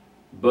Spirit,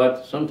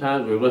 but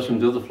sometimes we listen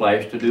to the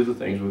flesh to do the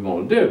things we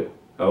want to do.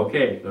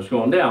 Okay, let's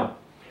go on down.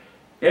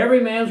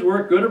 Every man's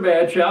work, good or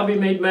bad, shall be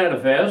made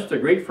manifest. The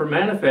Greek for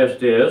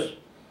manifest is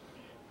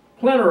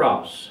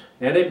pleneros,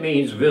 and it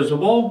means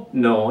visible,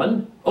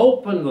 known,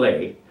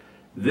 openly.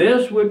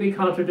 This would be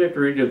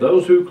contradictory to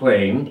those who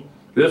claim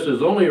this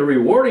is only a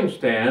rewarding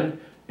stand,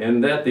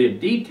 and that the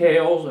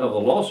details of the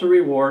loss of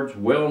rewards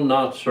will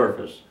not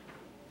surface.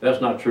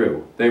 That's not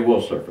true. They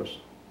will surface.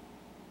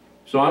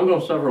 So I'm going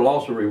to suffer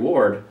loss of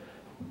reward,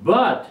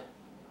 but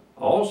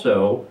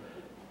also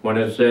when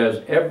it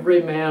says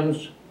every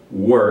man's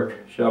work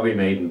shall be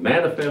made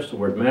manifest, the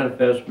word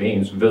manifest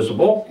means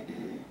visible,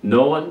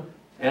 known,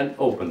 and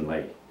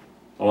openly,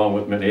 along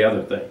with many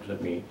other things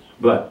it means,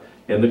 but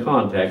in the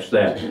context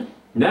that.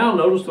 Now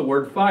notice the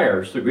word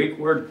fire. It's the Greek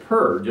word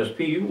pur, just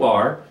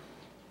P-U-R.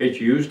 It's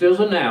used as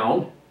a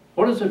noun.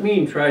 What does it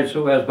mean, tried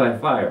so as by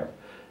fire?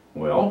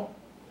 Well,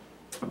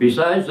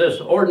 besides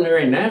this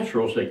ordinary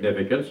natural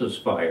significance as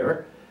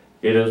fire,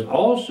 it is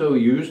also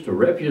used to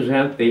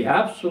represent the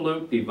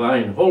absolute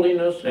divine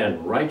holiness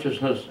and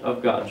righteousness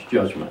of God's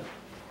judgment.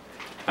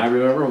 I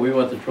remember we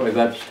went to Troy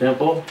Baptist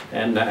Temple,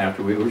 and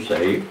after we were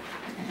saved,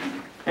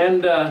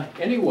 and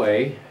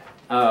anyway,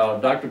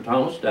 Dr.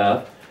 Thomas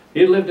Duff,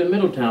 he lived in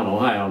Middletown,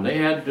 Ohio, and they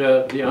had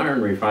the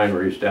iron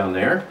refineries down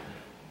there.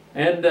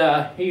 And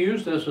he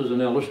used this as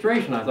an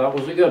illustration I thought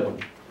was a good one.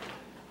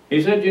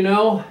 He said, you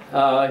know,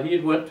 he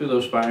went to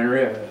those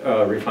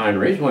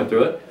refineries, went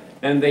through it,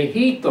 and they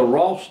heat the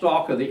raw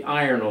stalk of the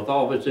iron with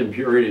all of its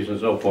impurities and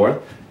so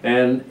forth,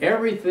 and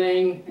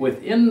everything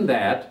within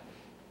that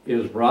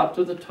is brought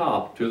to the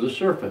top, to the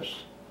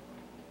surface,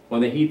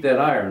 when they heat that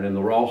iron in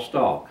the raw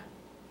stalk.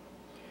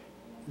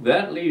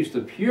 That leaves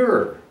the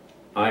pure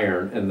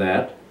iron in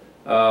that,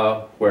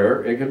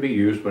 where it can be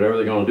used, whatever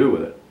they're going to do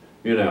with it,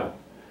 you know.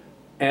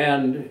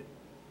 And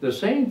the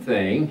same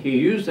thing, he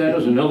used that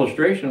as an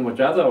illustration, which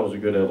I thought was a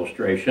good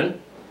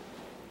illustration.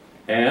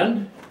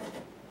 And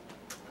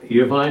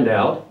you find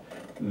out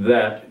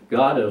that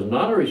God is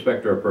not a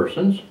respecter of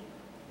persons.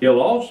 He'll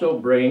also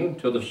bring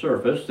to the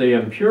surface the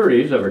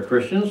impurities of a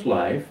Christian's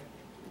life,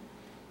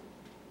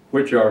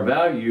 which are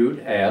valued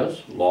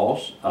as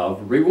loss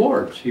of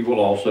rewards. He will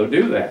also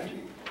do that.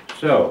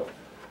 So,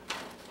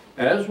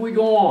 as we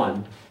go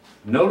on,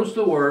 notice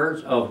the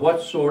words of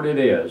what sort it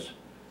is.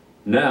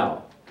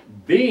 Now,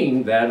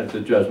 being that at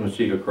the judgment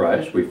seat of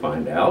Christ, we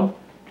find out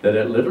that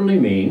it literally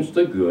means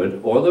the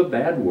good or the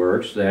bad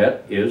works.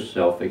 That is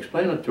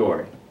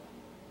self-explanatory,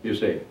 you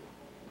see.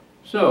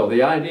 So,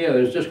 the idea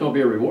that it's just going to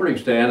be a rewarding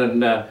stand,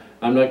 and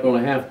I'm not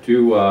going to have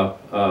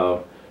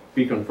to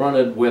be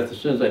confronted with the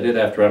sins I did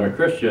after I'm a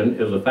Christian,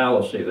 is a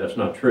fallacy. That's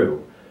not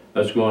true.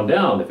 Let's go on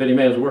down. If any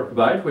man's work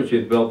abide, which he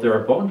hath built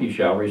thereupon, he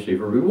shall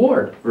receive a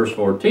reward. Verse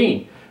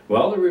 14.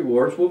 Well, the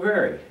rewards will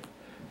vary,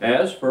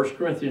 as 1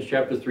 Corinthians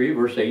chapter 3,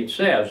 verse 8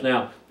 says.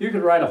 Now, you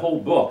could write a whole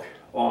book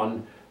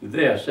on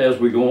this as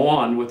we go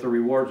on with the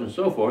rewards and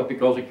so forth,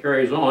 because it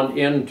carries on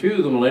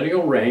into the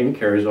millennial reign,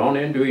 carries on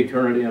into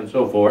eternity and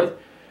so forth.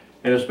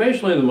 And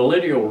especially in the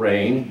millennial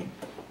reign,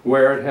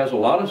 where it has a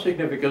lot of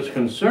significance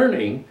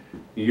concerning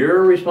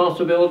your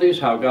responsibilities,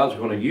 how God's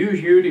going to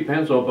use you,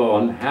 depends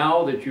upon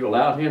how that you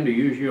allowed him to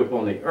use you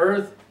upon the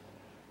earth,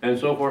 and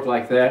so forth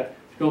like that.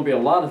 It's going to be a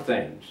lot of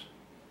things.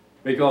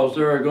 Because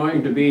there are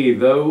going to be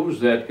those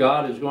that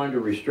God is going to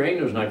restrain.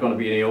 There's not going to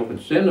be any open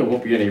sin. There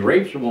won't be any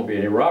rapes. There won't be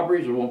any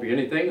robberies. There won't be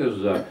anything. This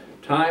is a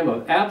time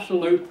of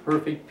absolute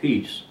perfect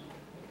peace.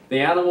 The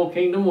animal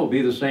kingdom will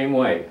be the same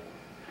way.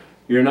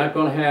 You're not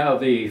going to have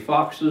the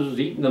foxes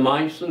eating the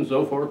mice and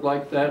so forth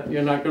like that.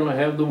 You're not going to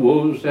have the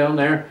wolves down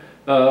there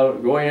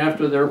going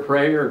after their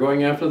prey, or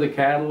going after the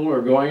cattle,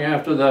 or going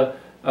after the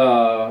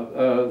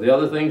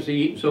other things they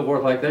eat and so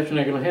forth like that. You're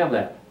not going to have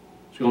that.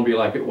 It's going to be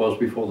like it was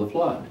before the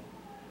flood.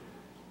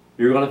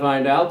 You're going to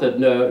find out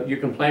that you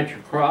can plant your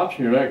crops,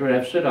 and you're not going to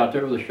have to sit out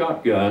there with a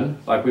shotgun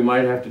like we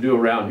might have to do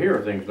around here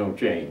if things don't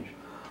change,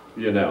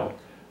 you know.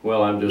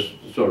 Well, I'm just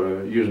sort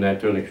of using that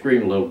to an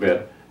extreme a little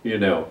bit, you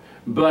know.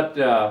 But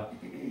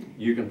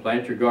you can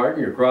plant your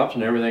garden, your crops,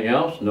 and everything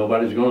else.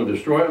 Nobody's going to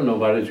destroy them.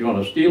 Nobody's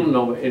going to steal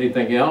them,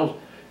 anything else.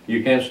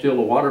 You can't steal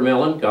a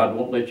watermelon. God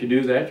won't let you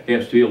do that. You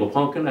can't steal a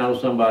pumpkin out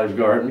of somebody's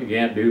garden. You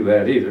can't do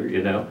that either,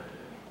 you know.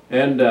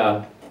 And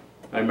I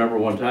remember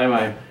one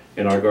time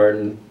in our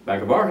garden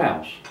back of our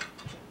house,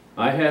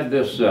 I had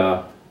this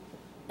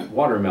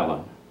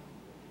watermelon.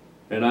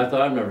 And I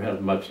thought I've never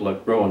had much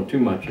luck growing too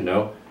much, you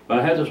know. But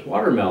I had this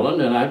watermelon,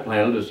 and I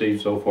planted a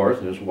seed so forth,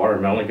 and this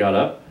watermelon got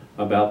up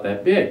about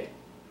that big.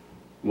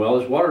 Well,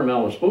 this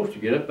watermelon was supposed to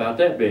get up about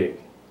that big.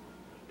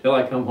 Till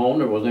I come home,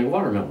 there wasn't any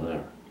watermelon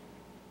there.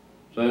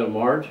 So I said,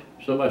 Marge,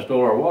 somebody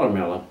stole our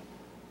watermelon.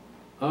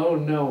 Oh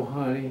no,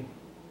 honey,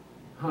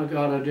 I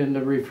got it in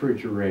the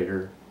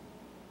refrigerator.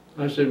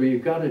 I said, well, you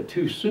got it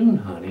too soon,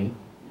 honey.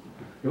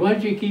 Why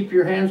did you keep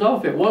your hands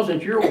off? It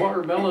wasn't your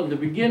watermelon to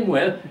begin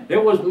with.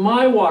 It was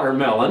my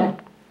watermelon.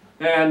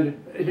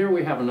 And here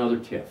we have another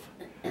tiff.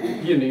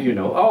 You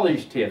know, all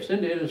these tiffs.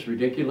 Isn't it is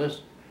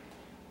ridiculous?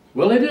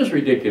 Well, it is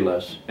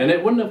ridiculous. And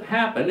it wouldn't have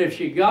happened if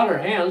she got her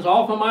hands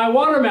off of my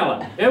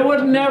watermelon. It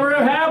would never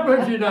have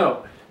happened, you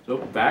know. So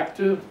back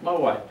to my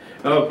wife.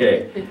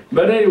 Okay.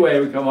 But anyway,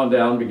 we come on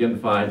down and begin to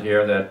find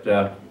here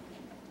that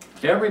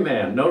every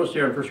man, notice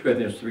here in 1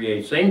 Corinthians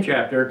 3:8, same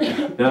chapter.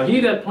 Now he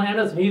that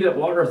planteth and he that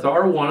watereth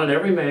are one, and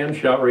every man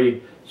shall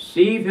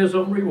receive his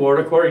own reward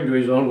according to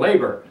his own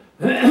labor.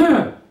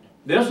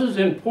 This is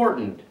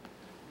important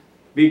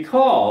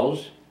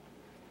because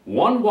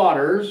one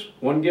waters,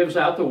 one gives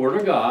out the word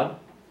of God,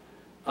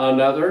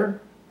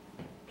 another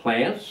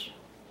plants.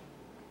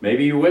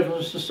 Maybe you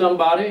witnessed to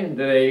somebody and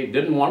they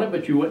didn't want it,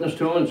 but you witnessed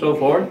to them and so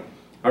forth.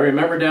 I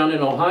remember down in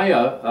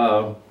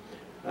Ohio,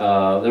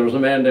 there was a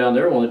man down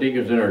there, one of the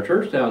deacons in our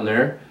church down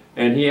there,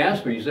 and he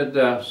asked me, he said,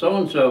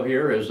 so-and-so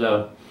here is,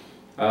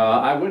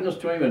 I witnessed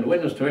to him and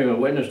witnessed to him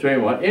and witnessed to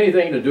him, want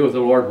anything to do with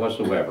the Lord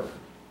whatsoever.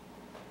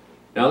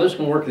 Now this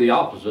can work the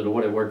opposite of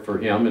what it worked for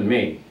him and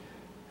me.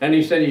 And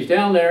he said he's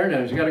down there,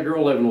 and he's got a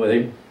girl living with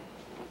him.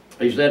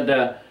 He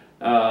said,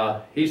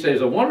 he's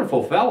a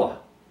wonderful fella,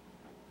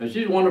 and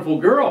she's a wonderful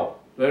girl.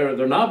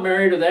 They're not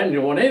married or that, and they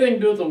don't want anything to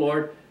do with the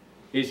Lord.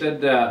 He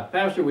said,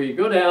 Pastor, will you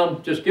go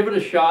down, just give it a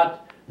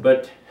shot,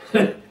 but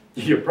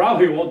you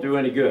probably won't do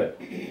any good.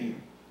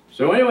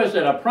 So anyway, I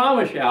said, I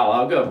promise you,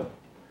 I'll go.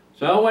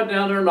 So I went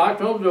down there and knocked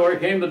on the door. He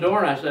came to the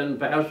door, and I said,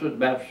 Pastor, the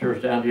Baptist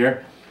church down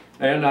here.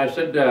 And I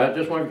said,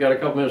 just want to got a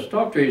couple minutes to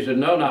talk to you. He said,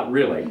 no, not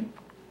really.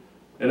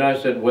 And I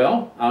said,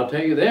 well, I'll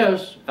tell you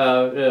this,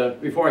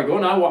 before I go,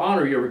 and I will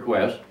honor your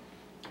request.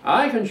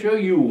 I can show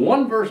you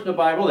one verse in the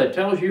Bible that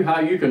tells you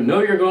how you can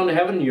know you're going to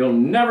heaven and you'll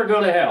never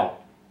go to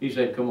hell. He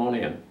said, come on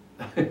in.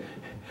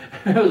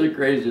 That was the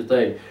craziest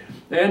thing.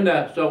 And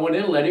so I went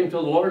in, led him to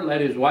the Lord,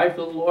 led his wife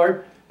to the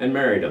Lord, and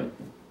married him.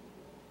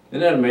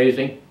 Isn't that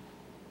amazing?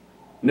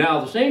 Now,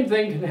 the same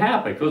thing can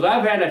happen, because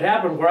I've had it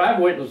happen where I've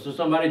witnessed to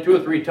somebody 2 or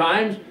 3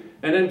 times,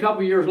 and then a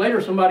couple of years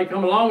later, somebody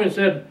come along and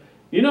said,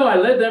 you know, I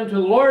led them to the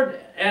Lord,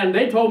 and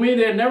they told me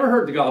they had never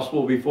heard the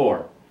gospel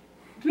before.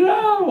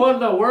 No, what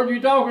in the world are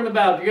you talking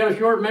about? You got a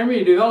short memory,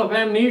 you develop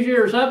amnesia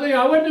or something?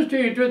 I witnessed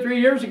to you 2 or 3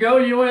 years ago,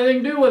 you don't want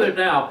anything to do with it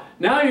now.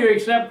 Now you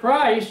accept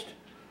Christ,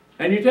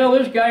 and you tell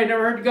this guy he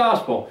never heard the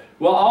gospel.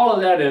 Well, all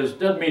of that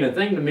doesn't mean a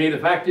thing to me. The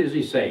fact is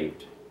he's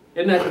saved.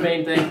 Isn't that the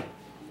main thing?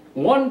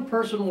 One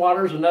person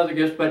waters, another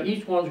gets, but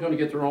each one's going to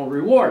get their own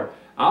reward.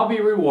 I'll be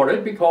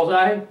rewarded because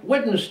I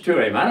witnessed to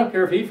him. I don't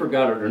care if he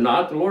forgot it or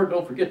not. The Lord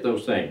don't forget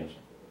those things.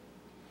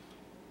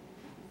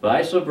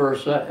 Vice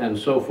versa, and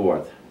so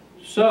forth.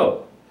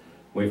 So,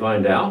 we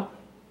find out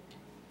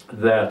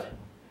that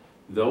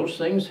those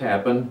things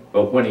happen,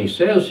 but when he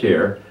says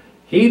here,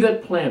 he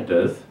that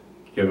planteth,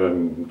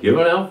 given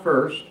out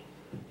first,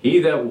 He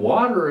that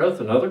watereth,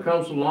 another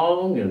comes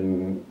along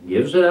and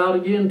gives it out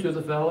again to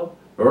the fellow,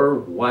 or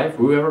wife,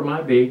 whoever it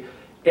might be.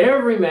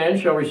 Every man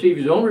shall receive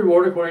his own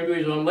reward according to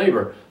his own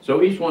labor.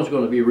 So each one's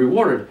going to be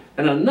rewarded.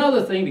 And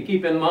another thing to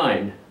keep in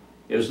mind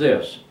is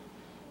this.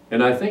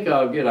 And I think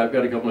I've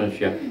got a couple minutes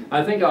yet.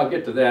 I think I'll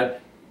get to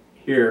that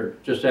here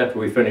just after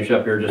we finish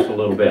up here just a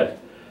little bit.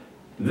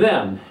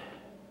 Then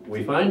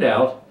we find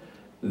out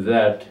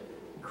that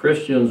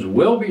Christians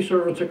will be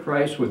servants of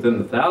Christ within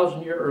the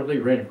 1,000-year earthly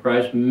reign of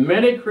Christ.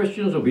 Many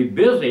Christians will be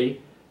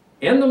busy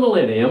in the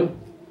millennium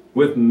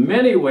with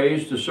many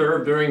ways to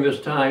serve during this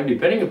time,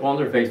 depending upon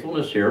their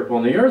faithfulness here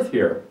upon the earth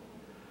here.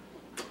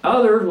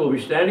 Others will be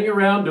standing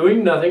around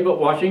doing nothing but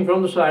watching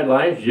from the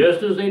sidelines,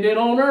 just as they did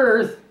on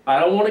earth.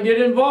 I don't want to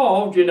get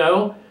involved, you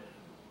know.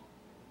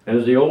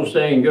 As the old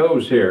saying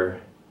goes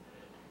here,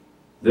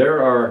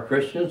 there are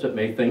Christians that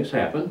make things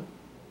happen.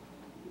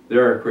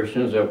 There are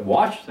Christians that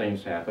watch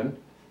things happen.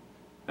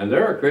 And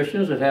there are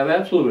Christians that have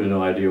absolutely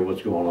no idea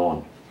what's going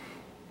on.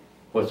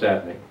 What's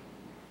happening?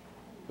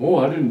 Oh,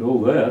 I didn't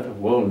know that.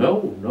 Well,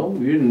 no,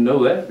 you didn't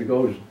know that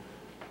because,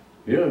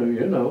 you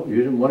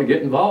didn't want to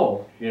get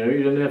involved. You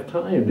didn't have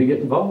time to get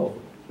involved.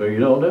 So you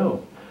don't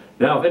know.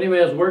 Now, if any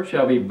man's work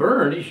shall be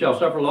burned, he shall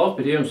suffer loss,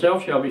 but he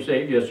himself shall be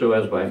saved, yet so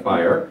as by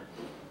fire.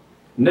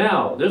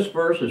 Now, this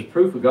verse is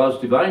proof of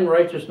God's divine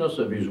righteousness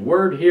of his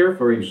word here.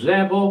 For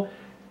example,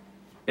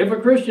 if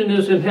a Christian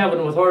is in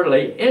heaven with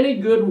hardly any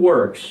good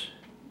works,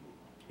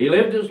 he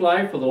lived his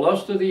life for the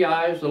lust of the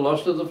eyes, the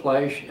lust of the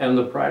flesh, and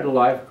the pride of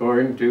life,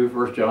 according to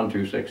 1 John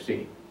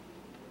 2:16.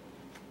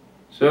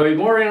 So he's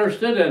more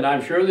interested, and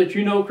I'm sure that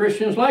you know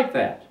Christians like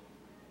that.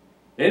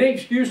 Any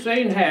excuse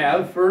they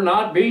have for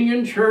not being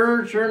in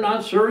church, or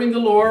not serving the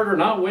Lord, or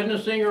not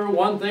witnessing, or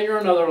one thing or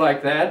another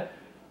like that,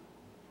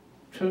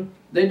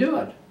 they do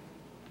it.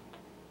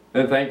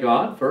 And thank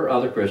God for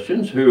other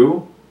Christians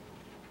who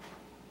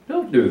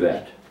don't do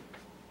that.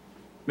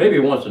 Maybe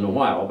once in a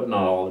while, but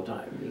not all the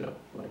time,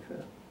 like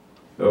that.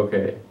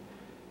 Okay.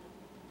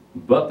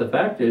 But the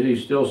fact is,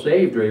 he's still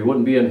saved, or he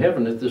wouldn't be in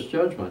heaven at this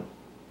judgment.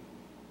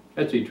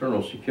 That's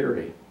eternal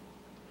security.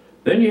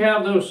 Then you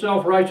have those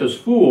self-righteous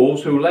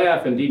fools who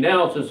laugh and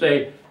denounce and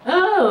say,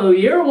 oh,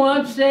 you're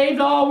once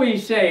saved,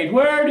 always saved.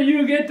 Where do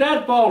you get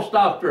that false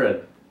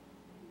doctrine?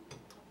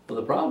 Well,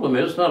 the problem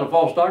is, it's not a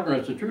false doctrine,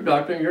 it's a true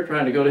doctrine. You're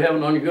trying to go to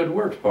heaven on your good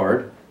works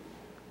part.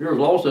 You're as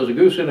lost as a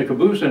goose in a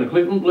caboose in a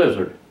Cleveland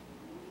blizzard.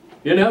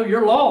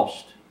 You're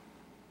lost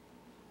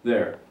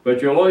there.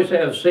 But you'll always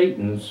have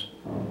Satan's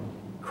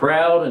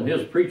crowd and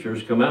his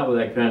preachers come out with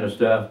that kind of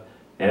stuff.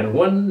 And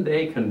when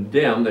they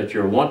condemn that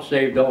you're once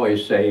saved,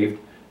 always saved,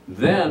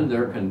 then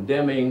they're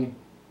condemning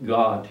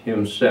God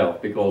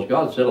himself. Because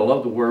God said, I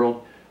love the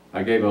world.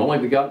 I gave my only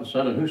begotten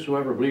Son, and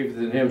whosoever believeth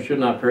in him should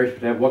not perish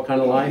but have what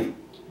kind of life?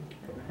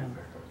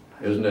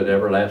 Isn't it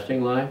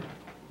everlasting life?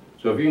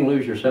 So if you can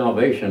lose your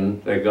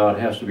salvation, that God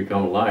has to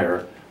become a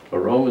liar. But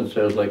Romans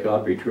says, let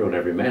God be true and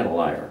every man a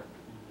liar.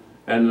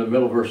 And the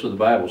middle verse of the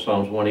Bible,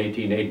 Psalms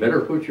 118:8,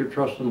 better put your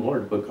trust in the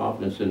Lord to put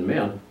confidence in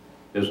men,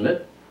 isn't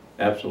it?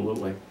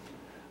 Absolutely.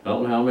 I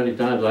don't know how many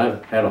times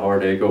I've had a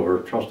heartache over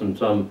trusting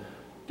some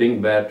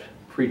dingbat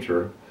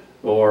preacher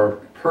or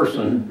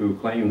person who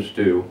claims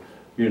to,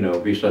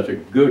 be such a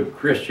good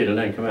Christian and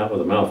then come out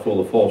with a mouthful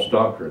of false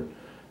doctrine.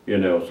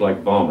 It's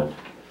like vomit.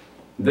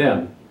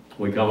 Then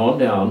we come on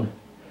down.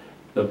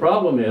 The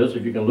problem is,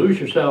 if you can lose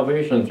your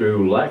salvation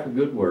through lack of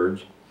good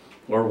words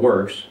or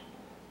works,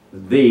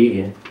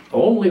 the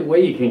only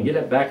way you can get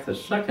it back the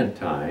second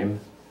time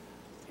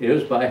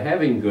is by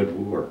having good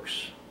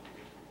works.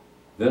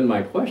 Then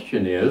my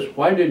question is,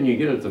 why didn't you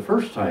get it the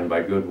first time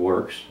by good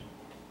works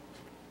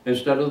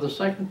instead of the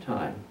second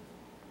time?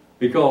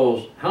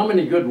 Because how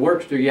many good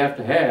works do you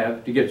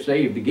have to get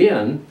saved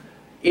again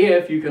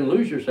if you can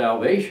lose your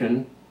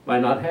salvation by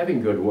not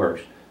having good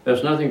works?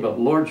 That's nothing but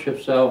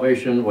lordship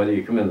salvation, whether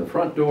you come in the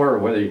front door or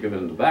whether you come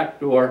in the back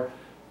door.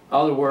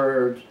 Other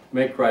words,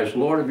 make Christ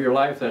Lord of your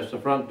life, that's the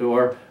front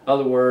door.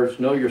 Other words,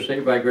 know you're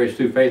saved by grace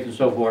through faith and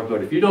so forth.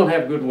 But if you don't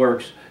have good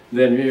works,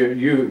 then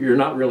you're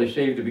not really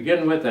saved to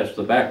begin with, that's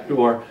the back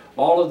door.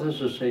 All of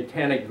this is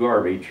satanic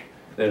garbage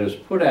that is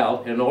put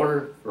out in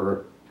order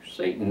for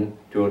Satan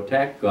to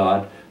attack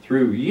God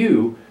through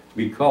you,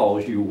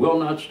 because you will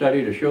not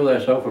study to show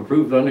thyself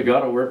approved unto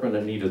God, a workman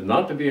that needeth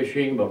not to be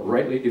ashamed, but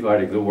rightly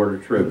dividing the word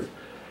of truth.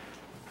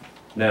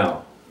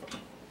 Now,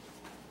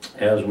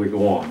 as we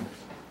go on,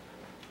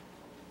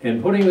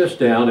 in putting this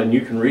down, and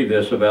you can read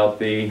this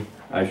about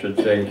I should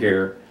say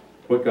here,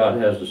 what God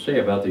has to say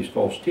about these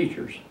false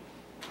teachers.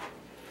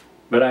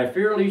 But I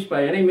fear lest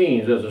by any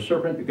means, as the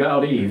serpent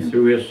beguiled Eve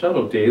through his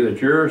subtlety,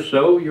 that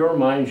your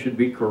mind should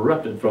be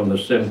corrupted from the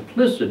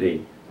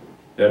simplicity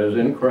that is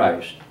in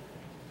Christ.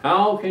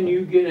 How can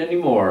you get any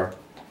more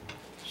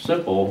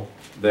simple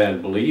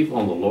than believe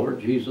on the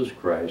Lord Jesus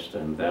Christ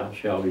and thou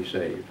shalt be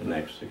saved in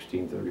Acts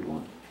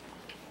 16:31?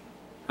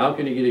 How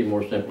can you get any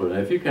more simple than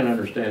that? If you can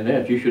understand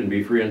that, you shouldn't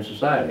be free in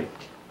society.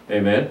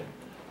 Amen?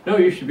 No,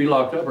 you should be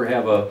locked up or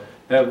have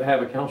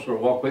a counselor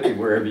walk with you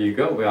wherever you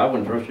go. I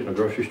wouldn't trust you in a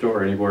grocery store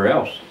or anywhere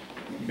else.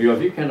 Because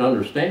if you can't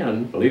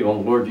understand, believe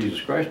on the Lord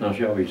Jesus Christ, now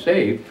shall be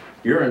saved,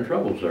 you're in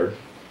trouble, sir.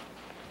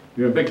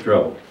 You're in big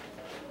trouble.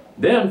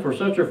 Then, for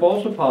such are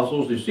false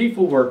apostles,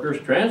 deceitful workers,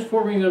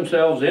 transforming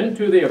themselves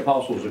into the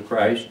apostles of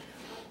Christ,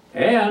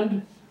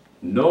 and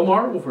no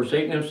marvel, for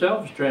Satan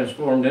himself is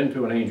transformed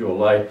into an angel of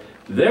light.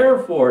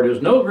 Therefore, it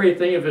is no great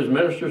thing if his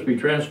ministers be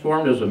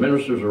transformed as the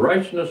ministers of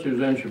righteousness,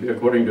 whose end should be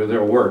according to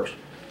their works,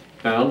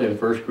 found in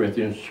 1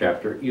 Corinthians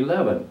chapter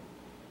 11.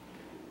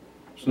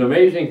 It's an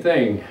amazing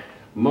thing.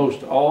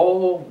 Most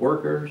all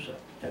workers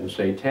and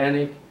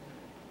satanic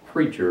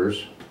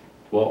preachers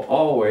will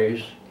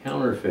always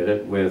counterfeit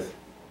it with,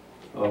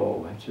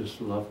 oh, I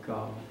just love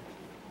God.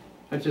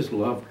 I just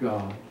love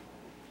God.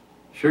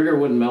 Sugar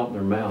wouldn't melt in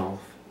their mouth.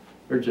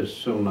 They're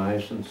just so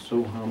nice and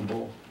so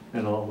humble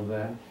and all of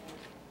that.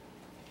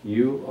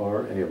 You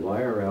are a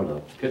liar out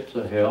of pits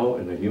of hell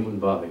in a human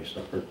body,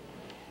 sucker.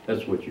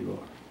 That's what you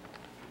are.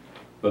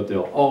 But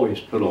they'll always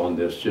put on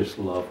this, just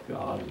love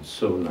God and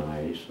so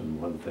nice and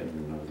one thing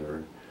or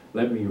another.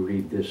 Let me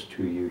read this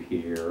to you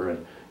here,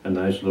 and a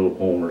nice little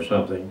poem or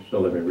something. So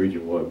let me read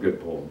you a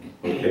good poem,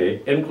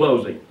 okay? In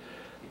closing,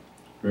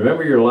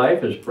 remember your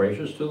life is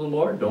precious to the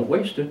Lord. Don't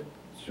waste it.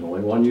 It's the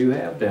only one you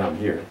have down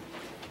here.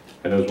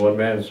 And as one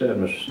man said,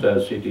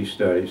 Mr. C.T.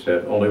 Study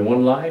said, only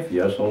one life?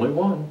 Yes, only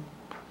one.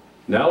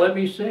 Now let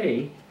me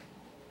say,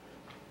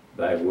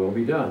 thy will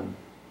be done.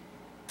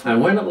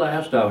 And when at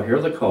last I'll hear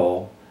the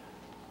call,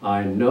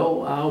 I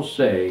know I'll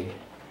say,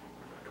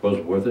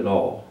 'twas worth it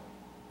all.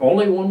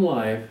 Only one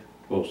life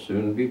will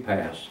soon be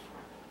past,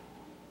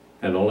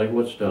 and only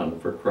what's done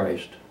for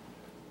Christ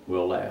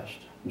will last.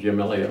 Jim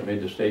Elliot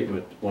made the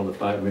statement, one of the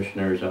 5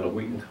 missionaries out of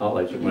Wheaton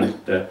College that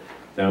went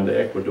down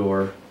to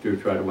Ecuador to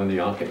try to win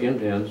the Auca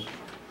Indians.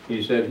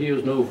 He said, he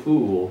is no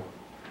fool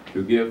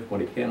to give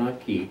what he cannot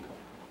keep,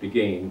 to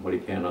gain what he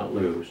cannot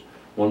lose.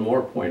 One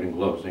more point in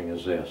closing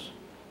is this.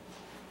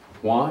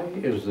 Why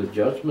is the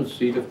judgment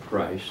seat of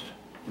Christ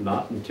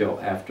not until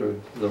after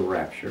the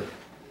rapture?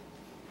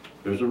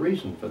 There's a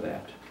reason for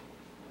that.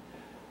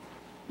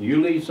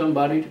 You lead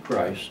somebody to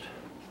Christ,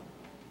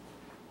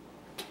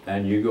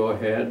 and you go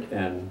ahead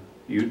and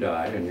you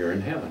die and you're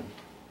in heaven.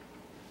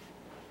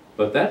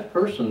 But that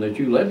person that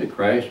you led to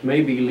Christ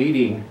may be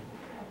leading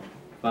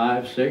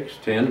 5, 6,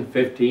 10,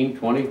 15,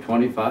 20,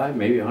 25,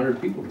 maybe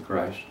 100 people to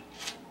Christ.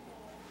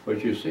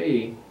 But you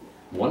see,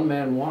 one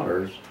man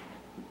waters,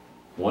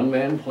 one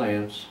man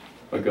plants,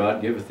 but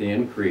God giveth the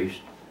increase.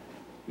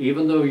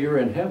 Even though you're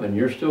in heaven,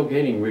 you're still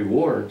getting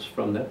rewards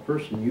from that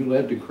person you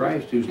led to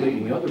Christ who's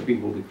leading other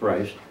people to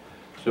Christ.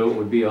 So it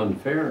would be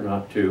unfair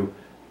not to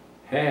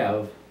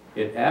have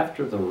it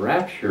after the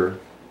rapture,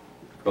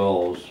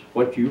 because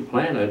what you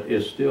planted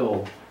is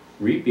still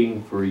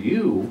reaping for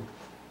you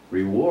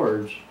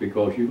rewards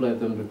because you led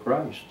them to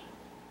Christ.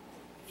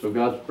 So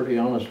God's pretty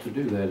honest to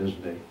do that,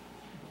 isn't he?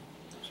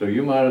 So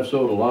you might have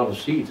sowed a lot of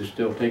seeds, and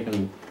still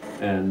taking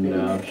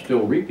and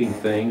still reaping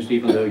things,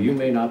 even though you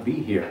may not be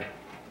here.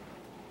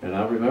 And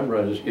I remember,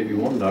 I just gave you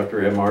one,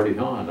 Dr. M. Artie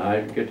Hahn.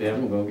 I get to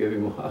heaven, I'm going to give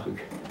him a hug.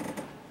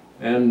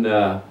 And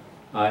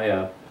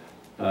I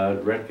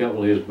read a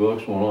couple of his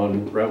books, one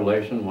on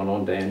Revelation, one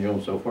on Daniel,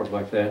 and so forth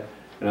like that.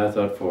 And I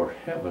thought, for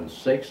heaven's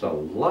sakes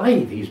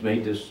alive, he's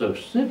made this so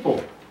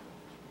simple.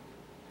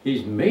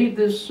 He's made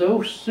this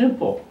so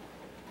simple.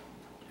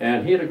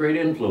 And he had a great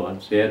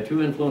influence. He had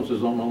 2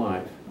 influences on my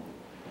life.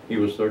 He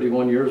was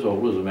 31 years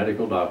old as a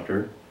medical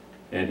doctor,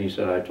 and he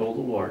said, I told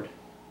the Lord,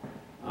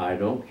 I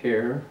don't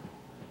care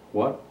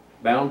what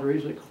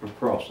boundaries it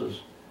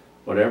crosses,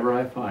 whatever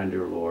I find,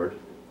 dear Lord,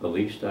 the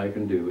least I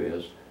can do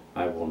is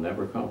I will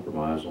never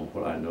compromise on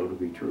what I know to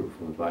be true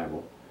from the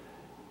Bible.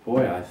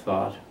 Boy, I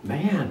thought,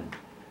 man,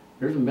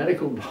 there's a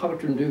medical doctor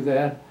can do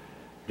that.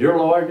 Dear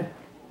Lord,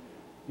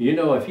 you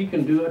know, if he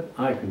can do it,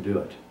 I can do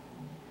it.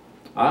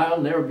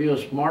 I'll never be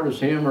as smart as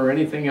him or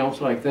anything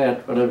else like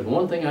that, but there's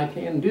one thing I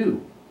can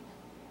do,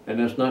 and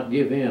that's not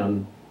give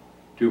in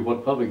to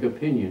what public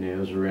opinion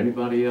is or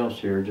anybody else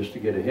here just to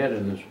get ahead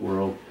in this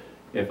world.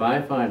 If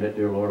I find it,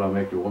 dear Lord, I'll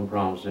make you one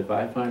promise. If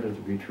I find it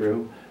to be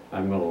true,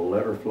 I'm going to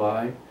let her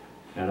fly,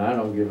 and I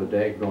don't give a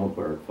daggone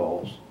where it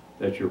falls.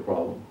 That's your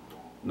problem,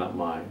 not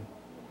mine,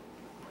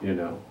 you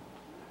know.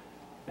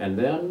 And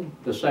then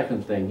the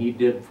second thing he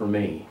did for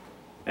me,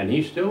 and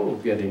he's still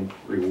getting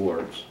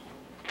rewards,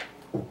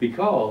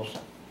 because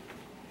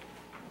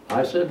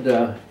I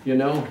said, you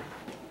know,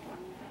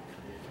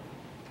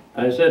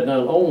 I said,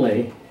 not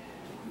only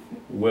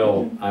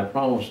will I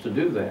promise to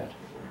do that,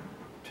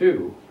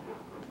 too,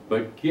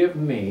 but give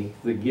me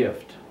the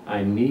gift.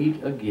 I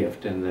need a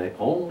gift, and the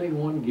only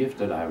one gift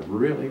that I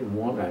really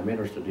want, I'm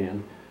interested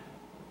in,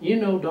 you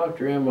know,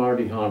 Dr. M.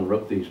 Artie Hahn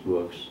wrote these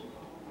books,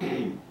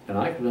 and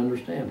I could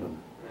understand them.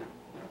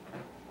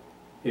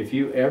 If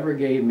you ever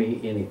gave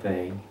me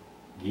anything,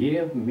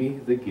 give me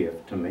the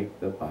gift to make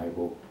the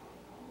Bible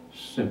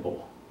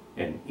simple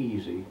and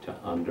easy to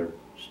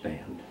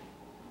understand.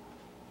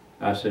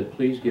 I said,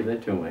 please give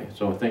that to me. It's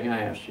the only thing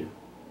I asked you.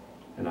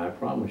 And I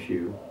promise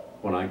you,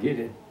 when I get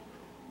it,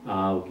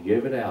 I'll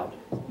give it out,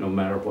 no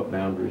matter what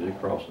boundaries it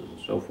crosses and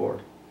so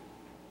forth.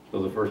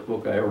 So the first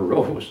book I ever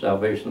wrote was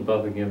Salvation and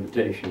Public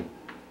Invitation.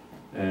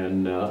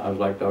 And I was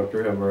like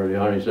Dr. M. early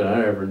on. He said, I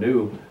never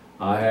knew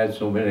I had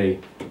so many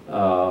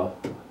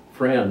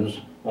friends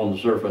on the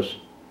surface.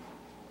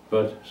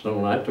 But so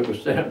when I took a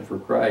stand for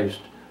Christ,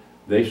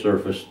 they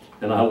surfaced.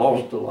 And I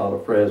lost a lot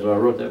of friends. So I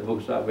wrote that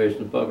book,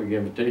 Salvation and Public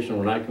Invitation,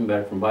 when I come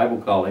back from Bible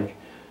college.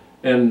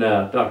 And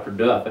Dr.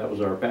 Duff, that was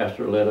our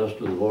pastor, led us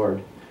to the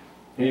Lord.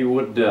 He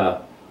would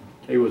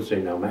say,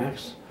 now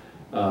Max,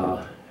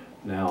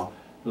 now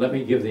let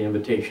me give the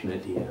invitation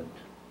at the end.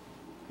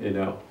 You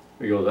know,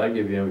 he goes, I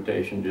give you an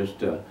invitation,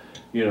 just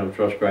you know,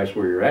 trust Christ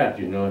where you're at.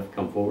 You don't have to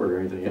come forward or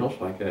anything else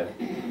like that.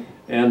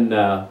 And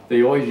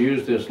they always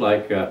use this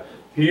like,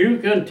 you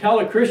can tell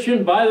a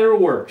Christian by their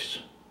works.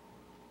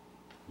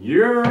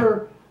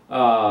 You're,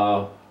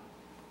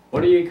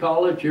 what do you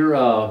call it? You're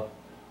a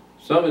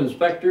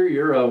sub-inspector,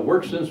 you're a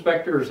works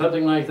inspector or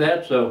something like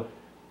that. So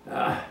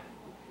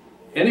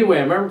anyway,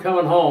 I remember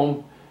coming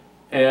home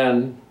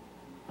and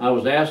I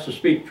was asked to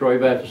speak at Troy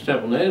Baptist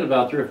Temple, and they had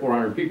about 300 or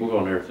 400 people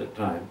going there at that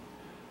time.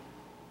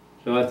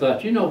 So I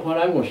thought, you know what,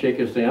 I'm going to shake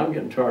this thing. I'm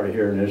getting tired of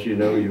hearing this. You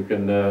know, you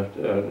can,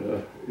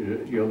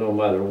 you'll know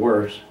by their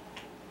works.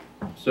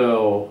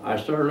 So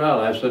I started out,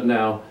 I said,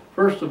 now,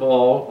 first of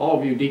all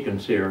of you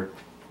deacons here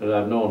that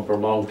I've known for a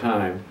long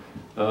time,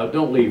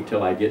 don't leave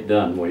till I get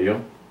done, will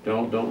you?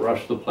 Don't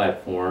rush the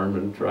platform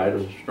and try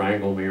to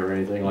strangle me or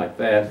anything like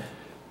that.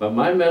 But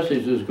my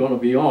message is going to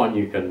be on,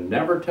 you can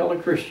never tell a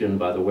Christian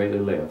by the way they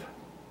live.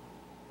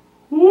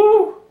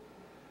 Woo!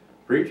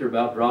 Preacher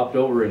about dropped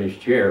over in his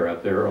chair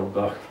up there, old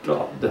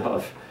Dr.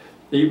 Duff.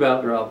 He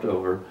about dropped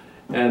over.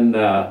 And,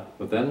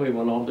 but then we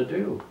went on to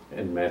do,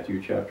 in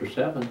Matthew chapter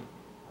 7.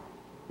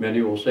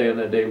 Many will say in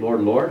that day,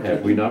 Lord, Lord,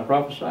 have we not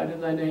prophesied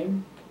in thy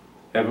name?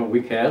 Haven't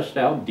we cast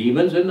out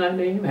demons in thy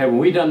name? Haven't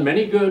we done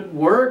many good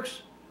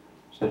works?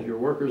 Says, you're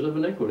workers of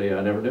iniquity,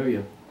 I never knew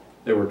you.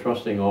 They were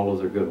trusting all of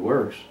their good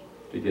works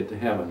to get to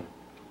heaven.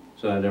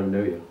 So I never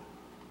knew you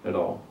at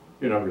all.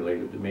 You're not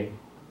related to me.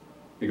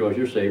 Because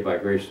you're saved by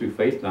grace through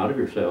faith, not of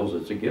yourselves.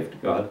 It's a gift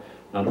of God,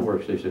 not of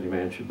works, lest any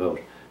man should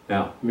boast.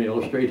 Now, let me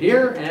illustrate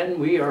here, and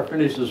we are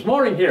finished this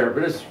morning here.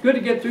 But it's good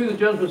to get through the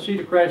judgment seat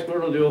of Christ,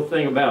 learn a little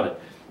thing about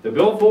it. The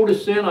billfold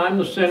is sin, I'm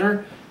the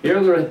sinner. Here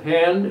the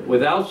hand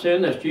without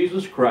sin, that's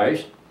Jesus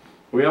Christ.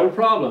 We have a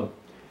problem.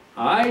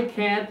 I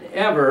can't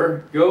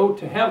ever go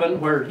to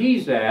heaven where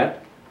he's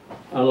at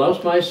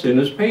unless my sin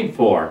is paid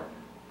for.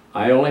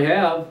 I only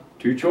have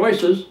two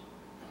choices.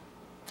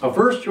 A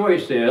first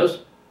choice is,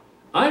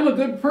 I'm a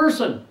good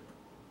person.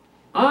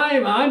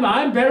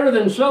 I'm better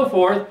than so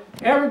forth.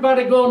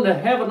 Everybody going to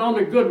heaven on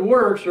their good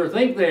works, or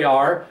think they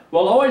are,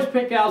 will always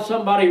pick out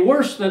somebody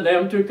worse than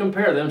them to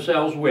compare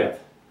themselves with.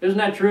 Isn't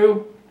that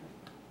true?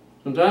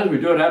 Sometimes we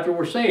do it after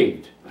we're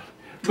saved.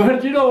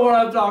 But you know what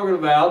I'm talking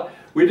about.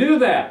 We do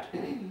that.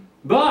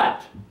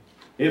 But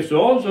if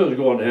so-and-so is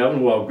going to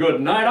heaven, well,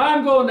 good night,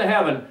 I'm going to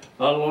heaven.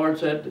 The Lord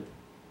said,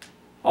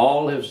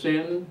 all have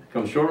sinned,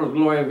 come short of the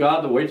glory of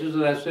God. The wages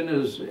of that sin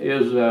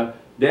is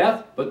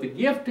death, but the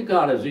gift of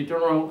God is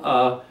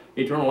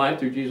eternal life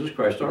through Jesus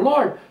Christ our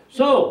Lord.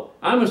 So,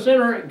 I'm a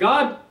sinner.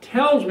 God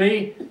tells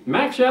me,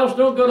 Max House,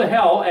 don't go to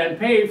hell and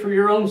pay for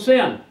your own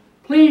sin.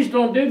 Please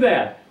don't do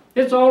that.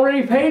 It's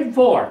already paid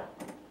for.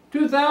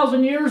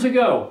 2,000 years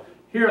ago.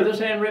 Here, this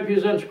hand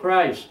represents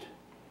Christ.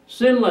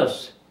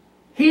 Sinless.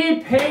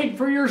 He paid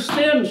for your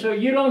sin, so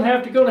you don't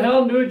have to go to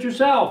hell and do it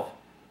yourself.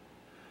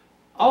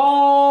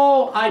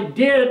 All I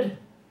did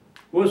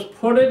was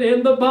put it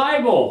in the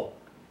Bible.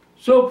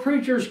 So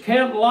preachers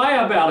can't lie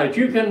about it.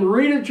 You can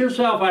read it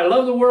yourself. I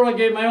love the world, I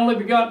gave my only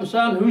begotten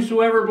Son,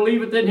 whosoever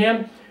believeth in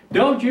him.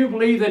 Don't you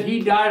believe that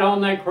he died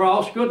on that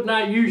cross? Could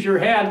not use your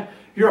head.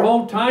 Your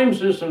whole time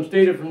system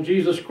stated from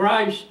Jesus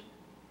Christ.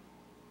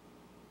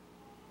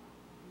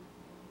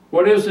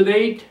 What is the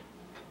date?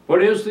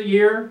 What is the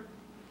year?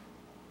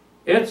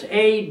 It's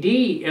AD,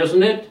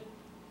 isn't it?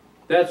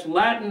 That's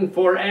Latin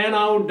for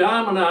Anno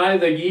Domini,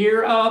 the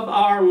year of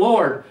our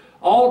Lord.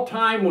 All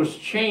time was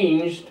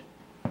changed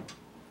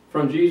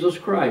from Jesus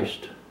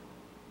Christ.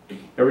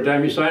 Every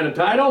time you sign a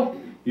title,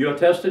 you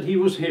attest that he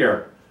was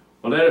here.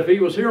 Well, then if he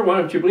was here, why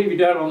don't you believe he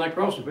died on that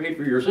cross and paid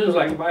for your sins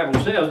like the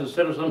Bible says,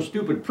 instead of some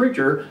stupid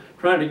preacher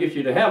trying to get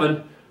you to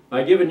heaven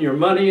by giving your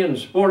money and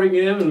supporting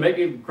him and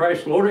making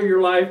Christ Lord of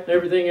your life and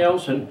everything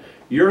else, and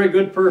you're a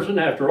good person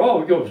after all.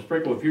 We go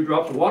sprinkle a few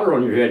drops of water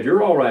on your head.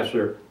 You're all right,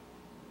 sir.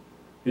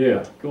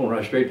 Yeah, going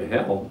right straight to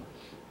hell.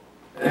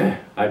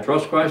 I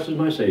trust Christ as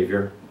my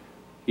Savior.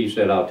 He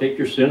said, I'll take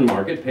your sin,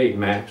 mark it paid,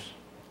 Max,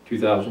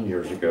 2,000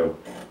 years ago,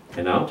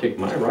 and I'll take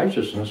my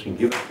righteousness and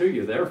give it to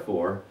you.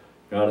 Therefore,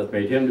 God hath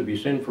made him to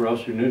be sin for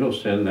us who knew no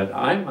sin, that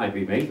I might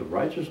be made the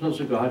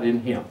righteousness of God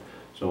in him.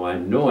 So I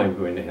know I'm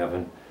going to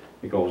heaven,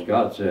 because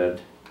God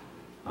said,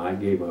 I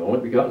gave my only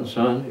begotten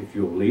Son. If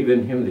you'll believe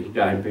in him that he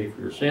died and paid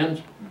for your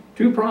sins,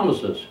 two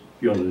promises.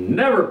 You'll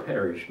never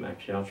perish,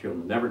 Max Younce. You'll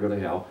never go to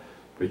hell,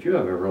 but you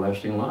have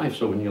everlasting life.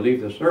 So when you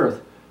leave this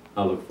earth,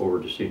 I look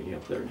forward to seeing you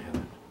up there in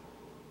heaven.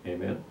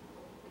 Amen.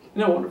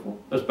 Isn't that wonderful?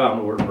 Let's bow in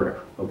the word of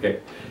prayer. Okay,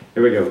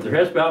 here we go. With your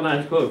heads bowed and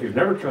eyes closed, if you've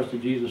never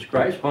trusted Jesus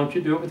Christ, why don't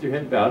you do it with your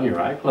head bowed and your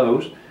eye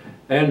closed?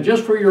 And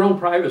just for your own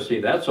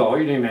privacy, that's all.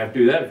 You don't even have to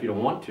do that if you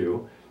don't want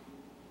to.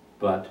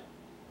 But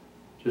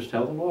just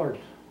tell the Lord,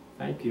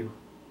 thank you.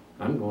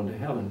 I'm going to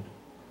heaven.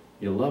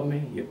 You love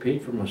me. You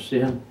paid for my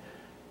sin.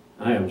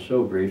 I am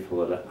so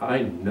grateful that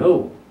I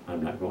know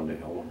I'm not going to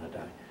hell when I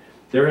die.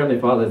 Dear Heavenly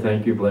Father,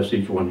 thank you. Bless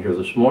each one here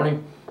this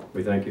morning.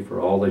 We thank you for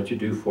all that you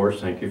do for us.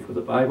 Thank you for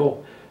the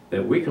Bible,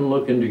 that we can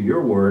look into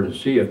your word and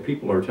see if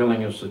people are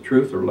telling us the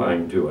truth or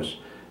lying to us.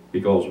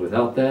 Because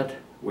without that,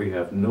 we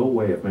have no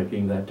way of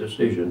making that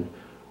decision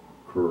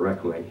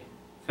correctly.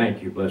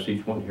 Thank you. Bless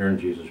each one here in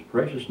Jesus'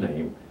 precious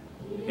name.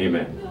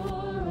 Amen.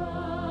 Your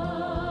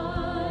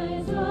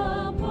eyes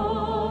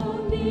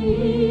upon the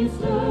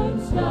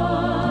eastern sky.